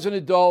 2,000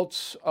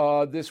 adults,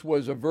 this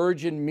was a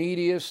Virgin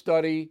Media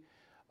study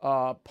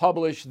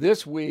published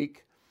this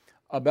week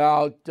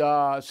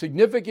about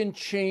significant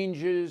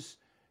changes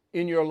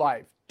in your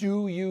life.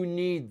 Do you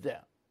need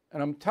them?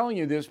 And I'm telling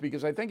you this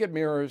because I think it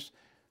mirrors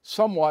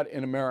somewhat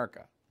in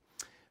America.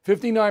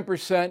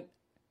 59%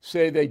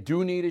 say they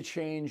do need a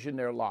change in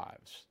their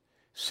lives.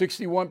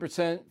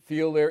 61%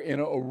 feel they're in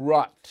a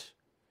rut.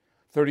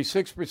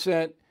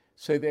 36%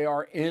 say they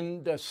are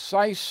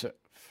indecisive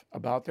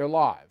about their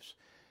lives.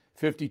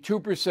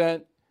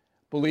 52%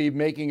 believe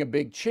making a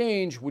big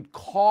change would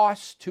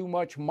cost too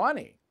much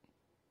money.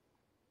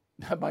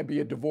 That might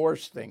be a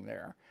divorce thing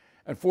there.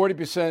 And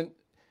 40%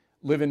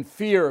 live in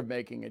fear of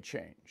making a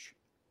change.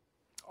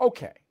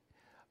 Okay.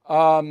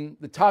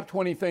 The top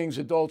 20 things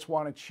adults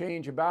want to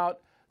change about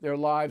their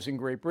lives in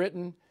Great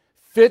Britain.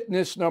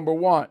 Fitness, number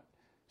one.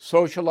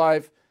 Social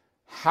life,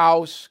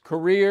 house,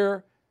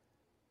 career,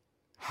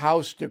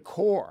 house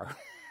decor.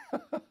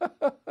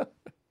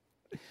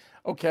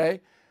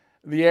 Okay.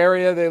 The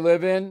area they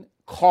live in,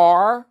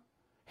 car,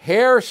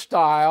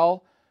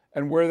 hairstyle,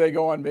 and where they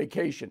go on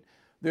vacation.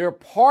 Their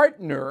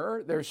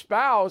partner, their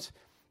spouse,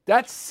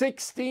 that's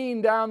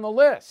 16 down the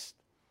list.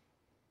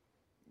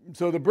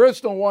 So the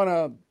Brits don't want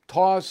to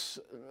toss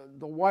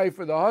the wife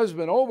or the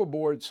husband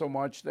overboard so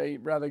much, they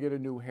rather get a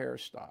new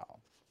hairstyle.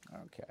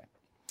 Okay.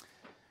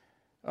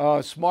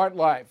 Smart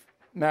life.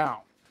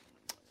 Now,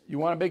 you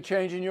want a big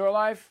change in your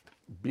life?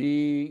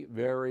 Be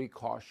very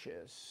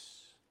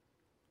cautious.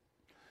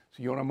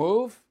 So you want to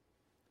move?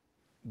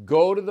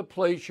 Go to the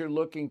place you're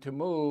looking to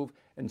move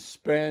and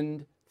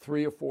spend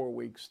 3 or 4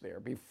 weeks there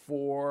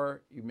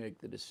before you make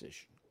the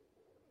decision.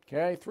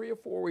 Okay, 3 or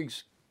 4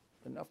 weeks,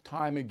 enough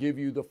time to give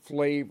you the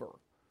flavor.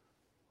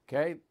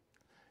 Okay,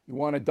 you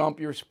want to dump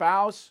your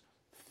spouse?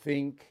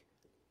 Think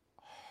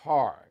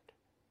hard.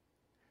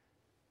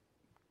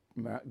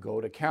 Go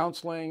to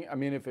counseling. I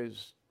mean, if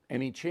there's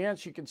any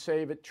chance you can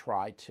save it,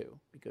 try to,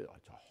 because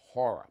it's a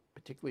horror,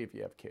 particularly if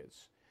you have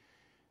kids.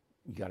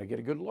 You got to get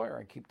a good lawyer.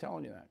 I keep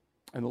telling you that.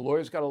 And the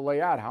lawyer's got to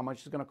lay out how much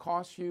it's going to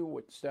cost you,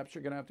 what steps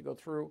you're going to have to go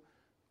through.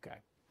 Okay.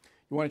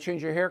 You want to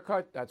change your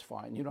haircut? That's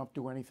fine. You don't have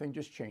to do anything.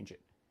 Just change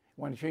it.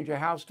 You want to change your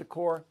house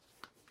decor?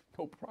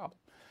 No problem.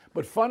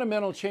 But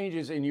fundamental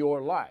changes in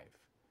your life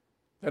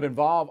that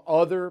involve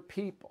other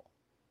people,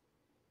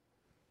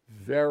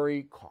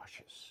 very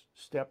cautious.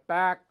 Step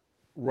back,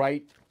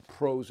 write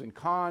pros and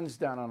cons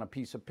down on a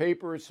piece of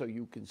paper so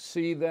you can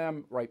see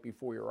them right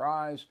before your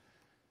eyes.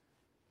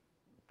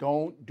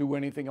 Don't do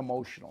anything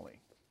emotionally.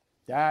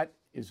 That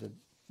is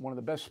one of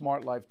the best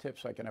smart life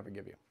tips I can ever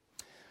give you.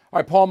 All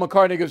right, Paul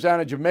McCartney goes down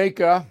to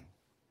Jamaica,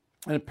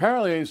 and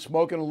apparently he's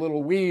smoking a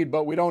little weed,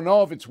 but we don't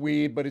know if it's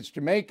weed, but it's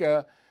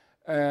Jamaica,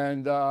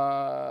 and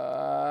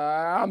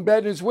I'm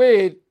betting it's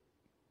weed.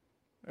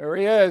 There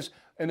he is.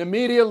 And the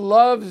media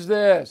loves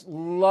this.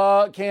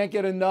 Can't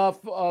get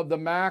enough of the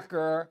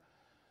macker,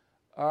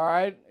 all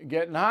right,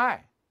 getting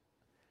high.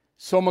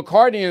 So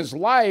McCartney in his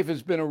life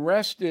has been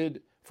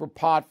arrested for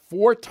pot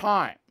 4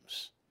 times.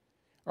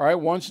 All right,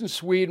 once in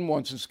Sweden,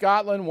 once in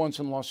Scotland, once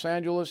in Los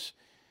Angeles,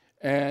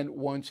 and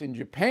once in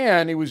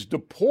Japan. He was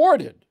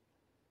deported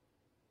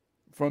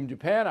from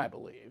Japan, I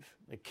believe.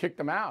 They kicked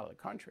him out of the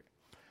country.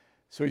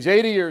 So he's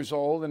 80 years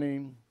old and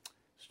he's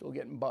still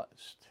getting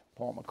buzzed,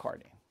 Paul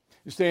McCartney.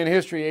 This day in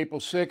history, April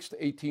 6th,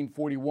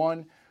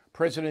 1841,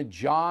 President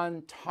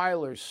John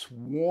Tyler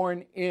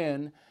sworn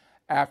in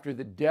after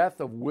the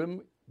death of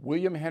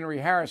William Henry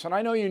Harrison.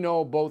 I know you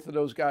know both of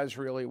those guys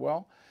really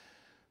well.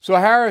 So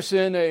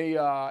Harrison,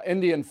 a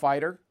Indian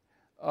fighter,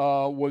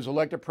 was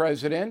elected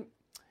president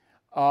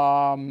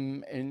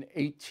in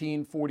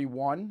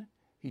 1841.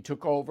 He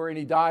took over and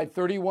he died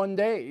 31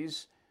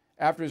 days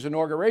after his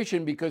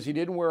inauguration because he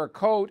didn't wear a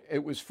coat.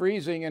 It was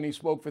freezing and he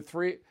spoke for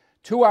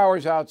 2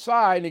 hours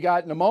outside and he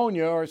got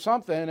pneumonia or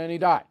something and he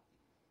died.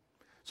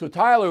 So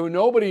Tyler, who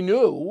nobody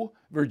knew,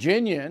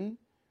 Virginian,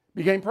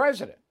 became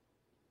president.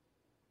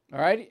 All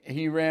right,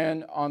 he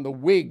ran on the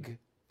Whig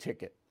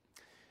ticket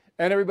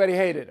and everybody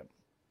hated him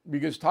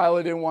because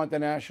Tyler didn't want the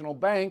national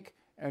bank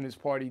and his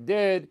party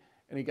did,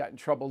 and he got in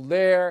trouble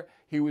there.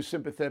 He was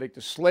sympathetic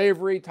to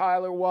slavery,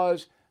 Tyler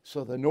was,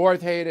 so the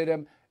North hated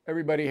him.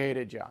 Everybody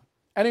hated John.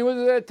 And he was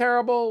a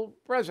terrible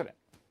president.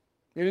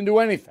 He didn't do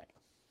anything.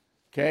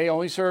 Okay,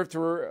 only served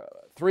for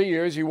 3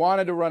 years. He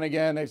wanted to run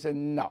again. They said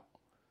no.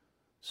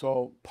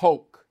 So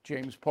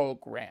James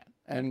Polk ran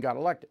and got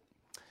elected.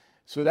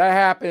 So that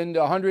happened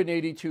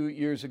 182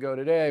 years ago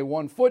today.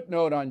 One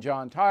footnote on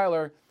John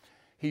Tyler,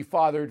 he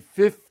fathered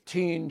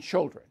 15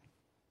 children.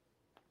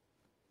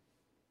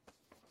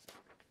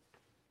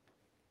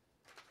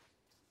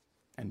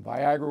 And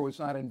Viagra was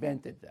not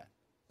invented then.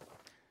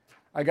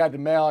 I got the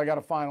mail. I got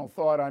a final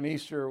thought on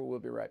Easter. We'll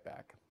be right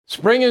back.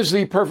 Spring is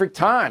the perfect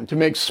time to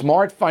make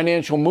smart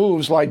financial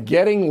moves like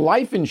getting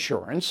life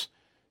insurance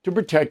to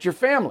protect your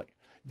family.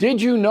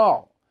 Did you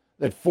know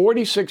that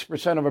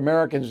 46% of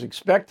Americans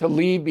expect to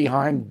leave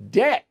behind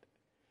debt?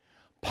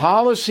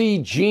 Policy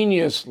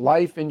Genius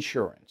Life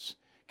Insurance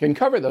can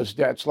cover those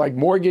debts like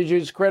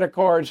mortgages, credit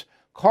cards,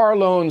 car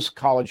loans,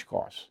 college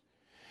costs.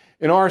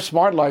 In our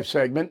Smart Life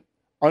segment,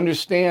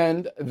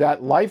 understand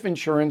that life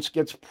insurance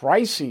gets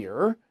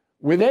pricier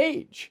with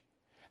age,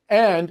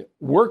 and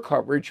work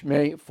coverage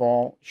may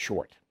fall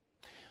short.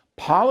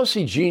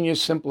 Policy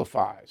Genius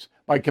simplifies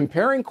by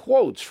comparing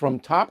quotes from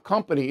top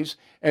companies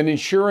and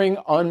ensuring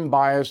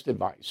unbiased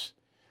advice.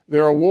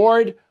 Their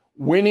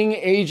award-winning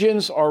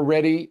agents are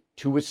ready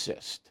to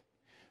assist.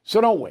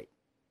 So don't wait.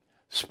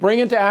 Spring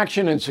into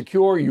action and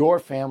secure your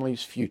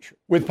family's future.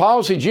 With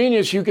Policy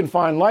Genius, you can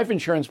find life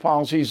insurance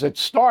policies that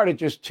start at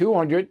just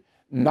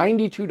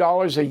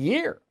 $292 a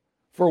year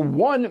for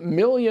 $1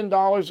 million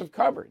of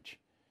coverage.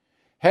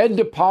 Head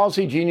to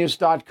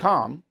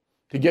PolicyGenius.com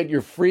to get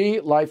your free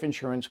life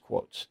insurance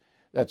quotes.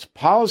 That's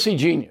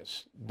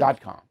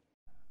PolicyGenius.com.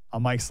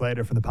 I'm Mike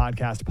Slater from the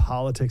podcast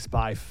Politics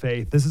by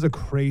Faith. This is a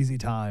crazy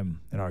time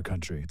in our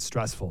country. It's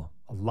stressful,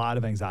 a lot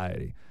of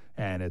anxiety,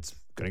 and it's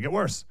going to get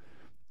worse.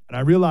 And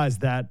I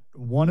realized that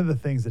one of the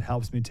things that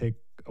helps me take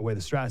away the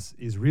stress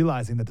is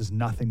realizing that there's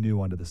nothing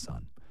new under the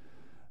sun.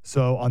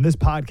 So on this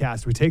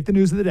podcast, we take the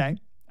news of the day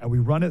and we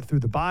run it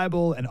through the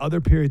Bible and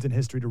other periods in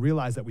history to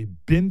realize that we've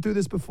been through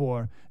this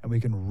before and we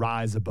can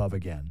rise above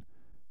again.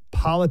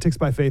 Politics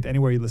by Faith,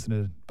 anywhere you listen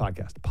to the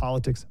podcast.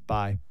 Politics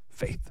by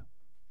Faith.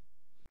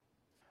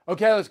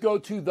 Okay, let's go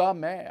to the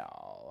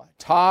mail.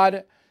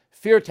 Todd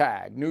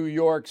Feartag, New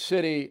York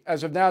City.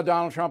 As of now,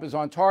 Donald Trump is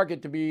on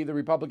target to be the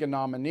Republican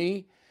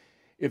nominee.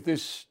 If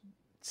this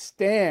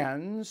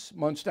stands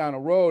months down the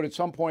road, at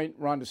some point,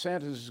 Ron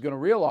DeSantis is going to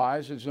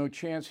realize there's no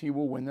chance he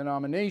will win the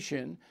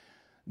nomination.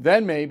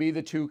 Then maybe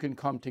the two can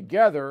come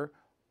together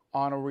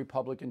on a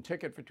Republican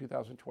ticket for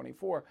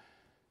 2024.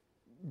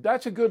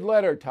 That's a good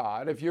letter,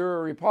 Todd. If you're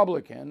a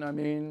Republican, I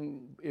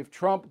mean, if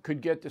Trump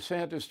could get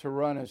DeSantis to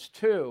run as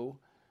two,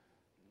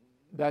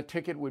 that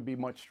ticket would be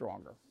much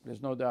stronger.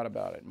 There's no doubt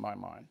about it in my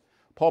mind.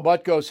 Paul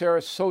Butko,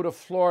 Sarasota,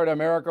 Florida.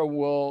 America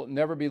will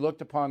never be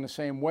looked upon the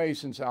same way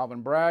since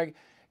Alvin Bragg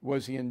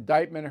was the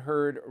indictment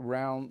heard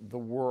around the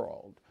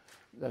world.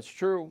 That's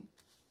true.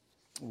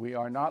 We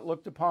are not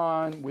looked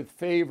upon with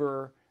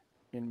favor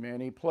in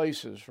many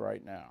places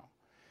right now.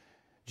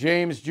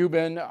 James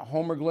Jubin,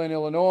 Homer Glen,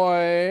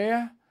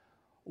 Illinois.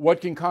 What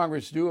can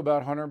Congress do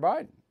about Hunter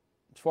Biden?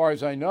 As far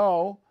as I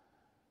know,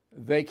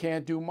 they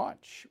can't do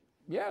much.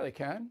 Yeah, they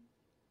can.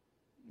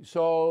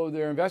 So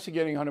they're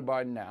investigating Hunter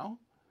Biden now,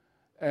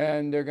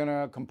 and they're going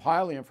to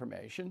compile the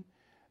information,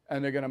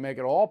 and they're going to make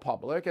it all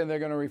public, and they're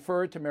going to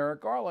refer it to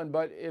Merrick Garland.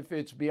 But if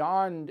it's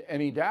beyond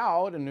any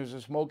doubt, and there's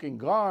a smoking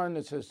gun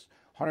that says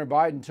Hunter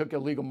Biden took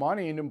illegal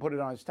money and didn't put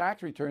it on his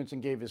tax returns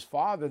and gave his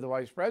father, the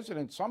vice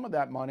president, some of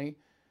that money,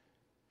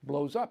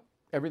 blows up.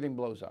 Everything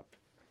blows up.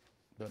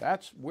 So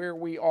that's where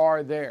we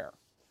are there.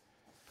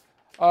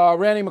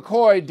 Randy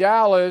McCoy,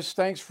 Dallas,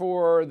 thanks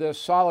for the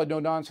solid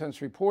no-nonsense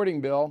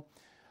reporting, Bill.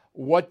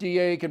 What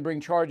DA can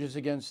bring charges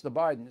against the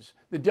Bidens?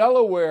 The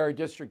Delaware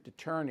district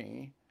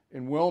attorney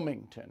in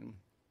Wilmington,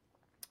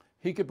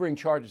 he could bring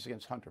charges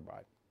against Hunter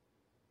Biden,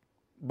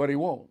 but he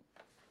won't,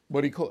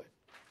 but he could.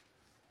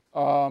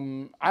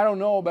 I don't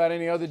know about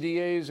any other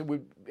DAs. It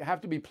would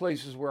have to be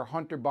places where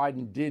Hunter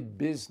Biden did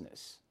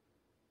business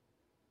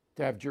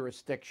to have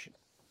jurisdiction,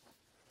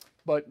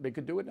 but they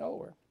could do it in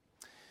Delaware.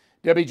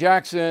 Debbie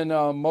Jackson,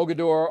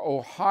 Mogador,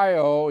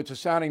 Ohio. It's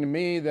astounding to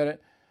me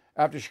that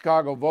after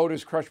Chicago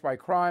voters crushed by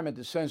crime and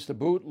dissents to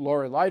boot,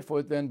 Lori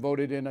Lightfoot then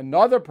voted in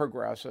another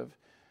progressive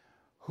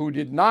who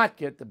did not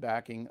get the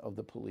backing of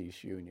the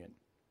police union.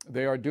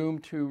 They are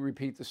doomed to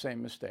repeat the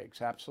same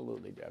mistakes.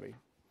 Absolutely, Debbie.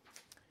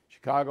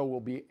 Chicago will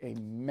be a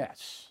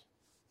mess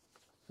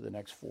for the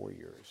next 4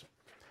 years.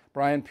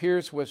 Brian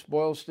Pierce, West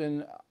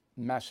Boylston,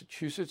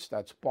 Massachusetts.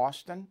 That's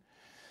Boston.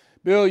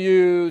 Bill,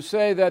 you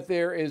say that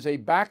there is a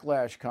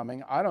backlash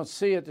coming. I don't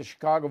see it. The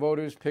Chicago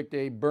voters picked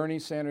a Bernie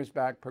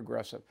Sanders-backed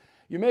progressive.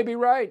 You may be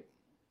right.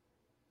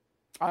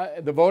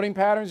 The voting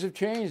patterns have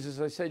changed,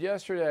 as I said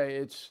yesterday.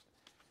 It's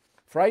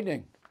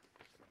frightening.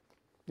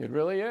 It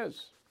really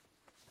is.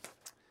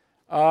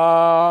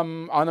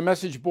 On the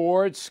message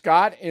board,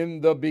 Scott, in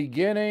the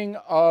beginning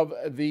of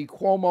the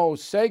Cuomo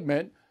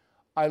segment,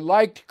 I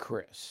liked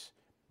Chris,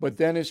 but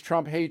then his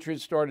Trump hatred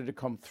started to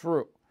come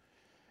through.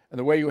 And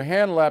the way you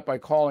handle that by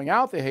calling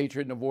out the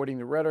hatred and avoiding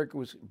the rhetoric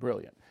was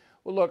brilliant.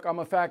 Well, look, I'm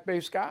a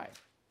fact-based guy.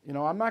 You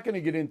know, I'm not going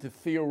to get into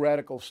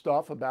theoretical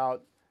stuff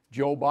about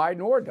Joe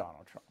Biden or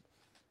Donald Trump.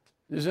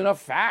 There's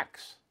enough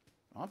facts.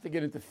 I don't have to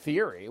get into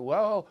theory.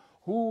 Well,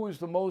 who is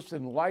the most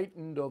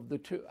enlightened of the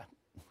two?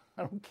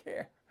 I don't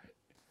care.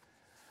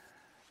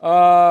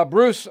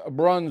 Bruce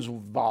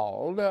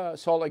Brunswald,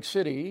 Salt Lake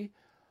City.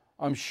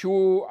 I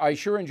sure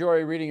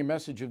enjoy reading your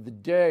message of the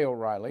day,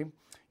 O'Reilly.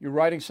 Your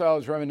writing style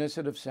is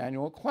reminiscent of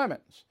Samuel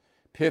Clemens.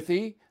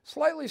 Pithy,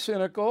 slightly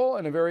cynical,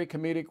 in a very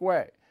comedic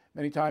way.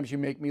 Many times you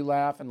make me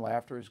laugh, and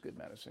laughter is good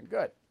medicine.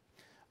 Good.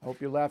 I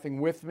hope you're laughing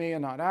with me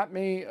and not at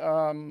me,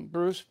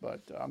 Bruce,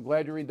 but I'm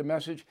glad you read the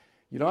message.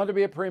 You don't have to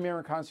be a premier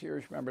or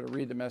concierge member to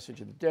read the message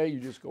of the day. You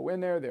just go in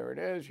there it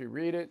is, you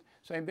read it.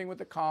 Same thing with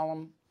the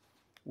column,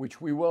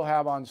 which we will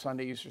have on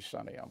Sunday, Easter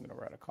Sunday. I'm going to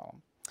write a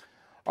column.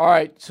 All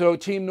right, so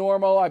Team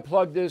Normal, I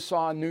plugged this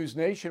on News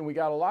Nation. We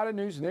got a lot of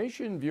News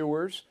Nation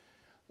viewers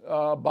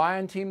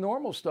buying Team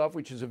Normal stuff,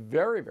 which is a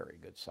very, very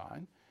good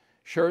sign.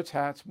 Shirts,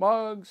 hats,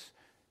 mugs.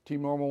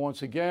 Team Normal,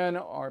 once again,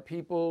 are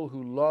people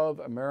who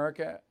love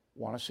America,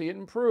 want to see it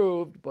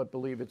improved, but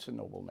believe it's a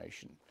noble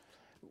nation.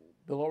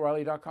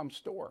 BillO'Reilly.com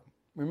store.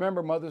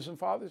 Remember, Mother's and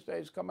Father's Day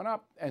is coming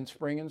up, and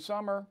spring and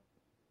summer.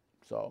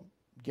 So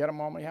get them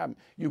when we have them.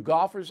 You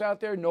golfers out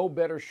there, no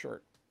better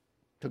shirt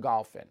to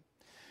golf in.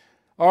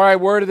 All right,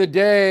 word of the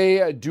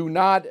day, do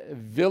not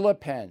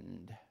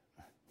vilipend.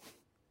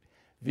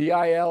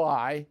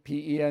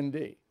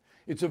 V-I-L-I-P-E-N-D.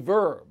 It's a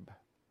verb.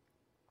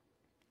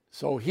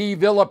 So he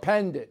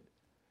vilipended.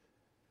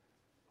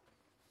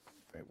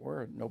 Great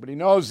word. Nobody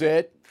knows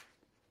it.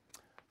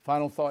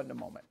 Final thought in a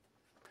moment.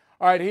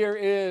 All right, here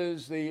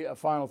is the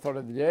final thought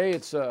of the day.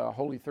 It's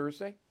Holy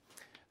Thursday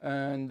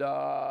and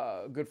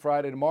Good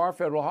Friday tomorrow,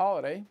 federal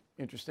holiday,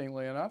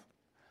 interestingly enough.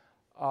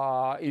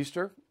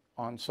 Easter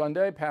on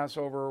Sunday,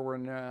 Passover,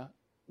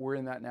 we're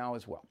in that now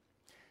as well.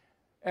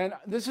 And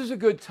this is a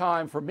good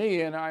time for me,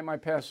 and I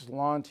might pass this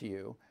along to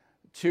you,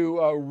 to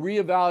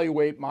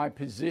reevaluate my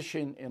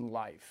position in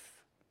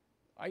life.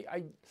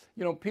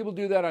 People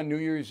do that on New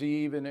Year's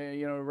Eve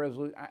and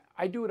resolution.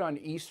 I do it on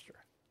Easter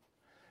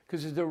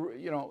because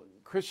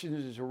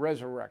Christians is a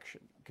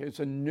resurrection. Okay,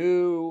 it's a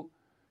new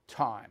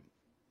time.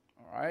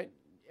 All right,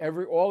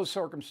 all the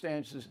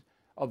circumstances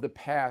of the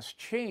past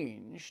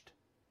changed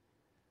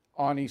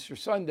on Easter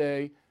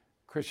Sunday.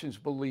 Christians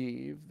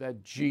believe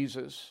that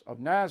Jesus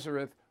of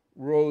Nazareth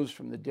rose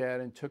from the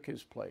dead and took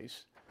his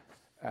place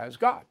as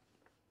God.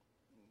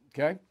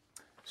 Okay,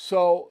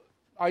 so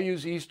I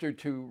use Easter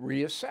to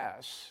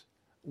reassess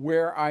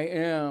where I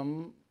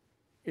am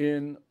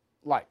in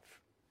life.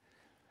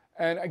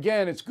 And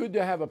again, it's good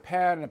to have a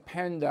pad and a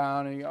pen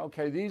down and,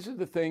 okay, these are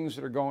the things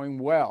that are going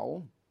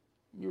well.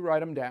 You write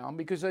them down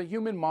because the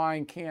human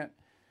mind can't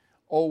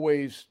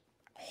always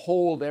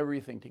hold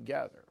everything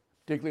together,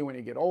 particularly when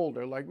you get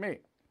older like me.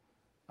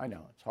 I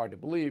know, it's hard to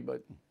believe,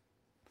 but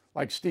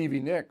like Stevie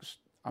Nicks,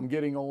 I'm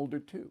getting older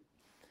too.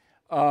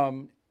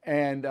 So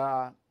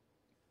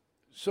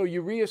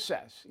you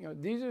reassess.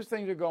 These are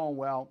things that are going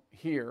well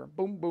here.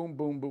 Boom, boom,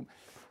 boom, boom.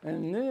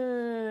 And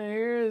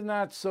here's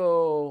not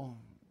so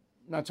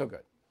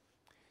good.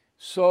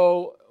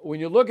 So when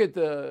you look at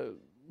the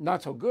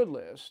not so good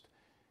list,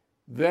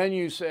 then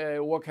you say,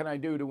 what can I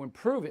do to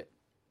improve it?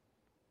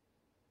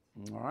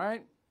 All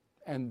right?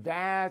 And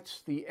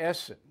that's the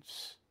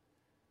essence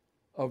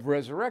of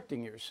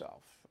resurrecting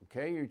yourself.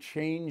 Okay? You're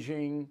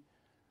changing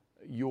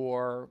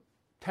your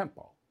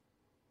tempo.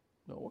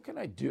 So what can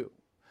I do?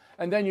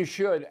 And then you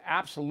should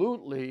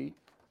absolutely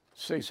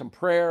say some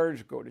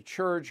prayers, go to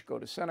church, go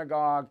to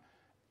synagogue,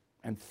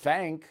 and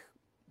thank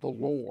the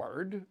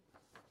Lord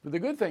for the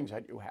good things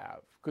that you have,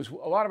 because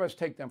a lot of us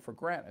take them for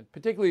granted,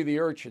 particularly the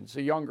urchins,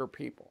 the younger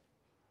people.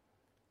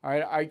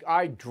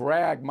 I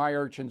drag my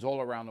urchins all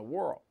around the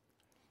world.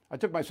 I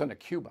took my son to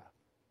Cuba,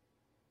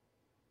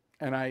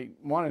 and I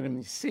wanted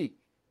him to see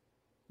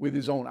with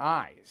his own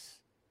eyes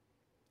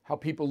how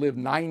people live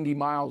 90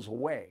 miles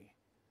away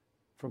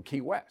from Key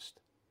West,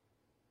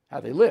 how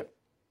they live,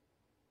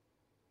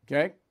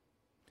 okay?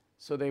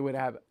 So they would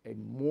have a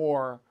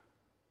more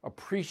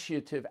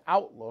appreciative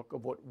outlook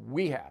of what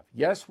we have.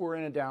 Yes, we're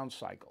in a down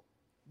cycle,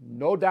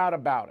 no doubt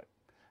about it.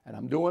 And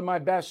I'm doing my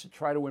best to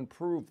try to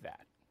improve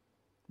that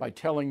by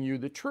telling you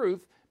the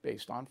truth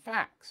based on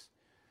facts.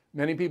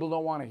 Many people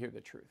don't want to hear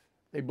the truth.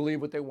 They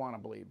believe what they want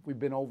to believe. We've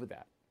been over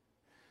that.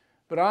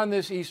 But on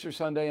this Easter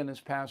Sunday and this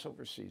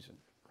Passover season,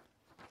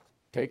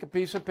 take a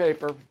piece of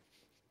paper,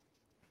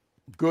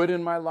 good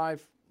in my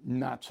life,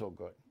 not so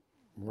good.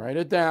 Write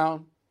it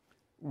down,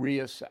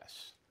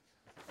 reassess.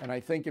 And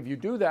I think if you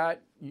do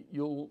that,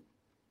 it'll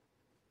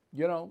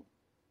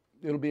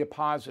be a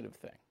positive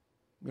thing.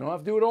 You don't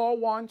have to do it all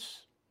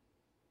once.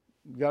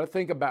 You got to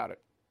think about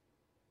it,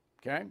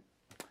 okay?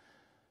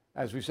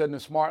 As we said in the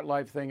Smart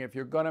Life thing, if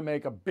you're going to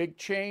make a big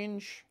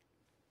change,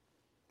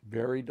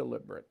 very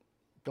deliberate.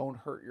 Don't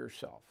hurt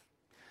yourself.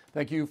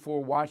 Thank you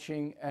for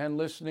watching and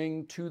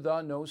listening to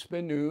the No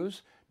Spin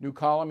News. New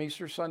column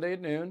Easter Sunday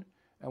at noon,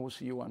 and we'll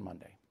see you on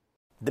Monday.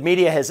 The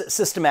media has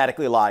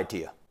systematically lied to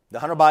you. The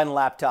Hunter Biden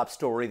laptop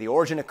story, the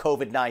origin of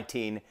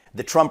COVID-19,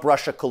 the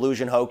Trump-Russia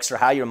collusion hoax, or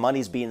how your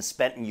money's being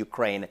spent in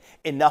Ukraine.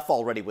 Enough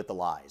already with the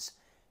lies.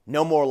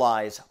 No more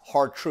lies,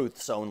 hard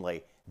truths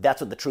only.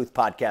 That's what the Truth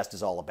Podcast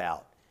is all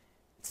about.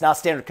 It's not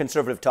standard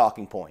conservative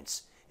talking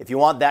points. If you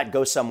want that,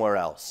 go somewhere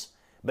else.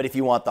 But if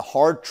you want the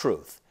hard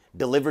truth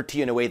delivered to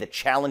you in a way that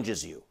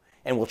challenges you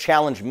and will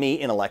challenge me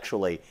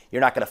intellectually,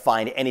 you're not going to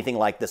find anything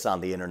like this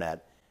on the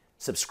internet.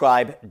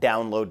 Subscribe,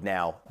 download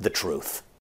now, The Truth.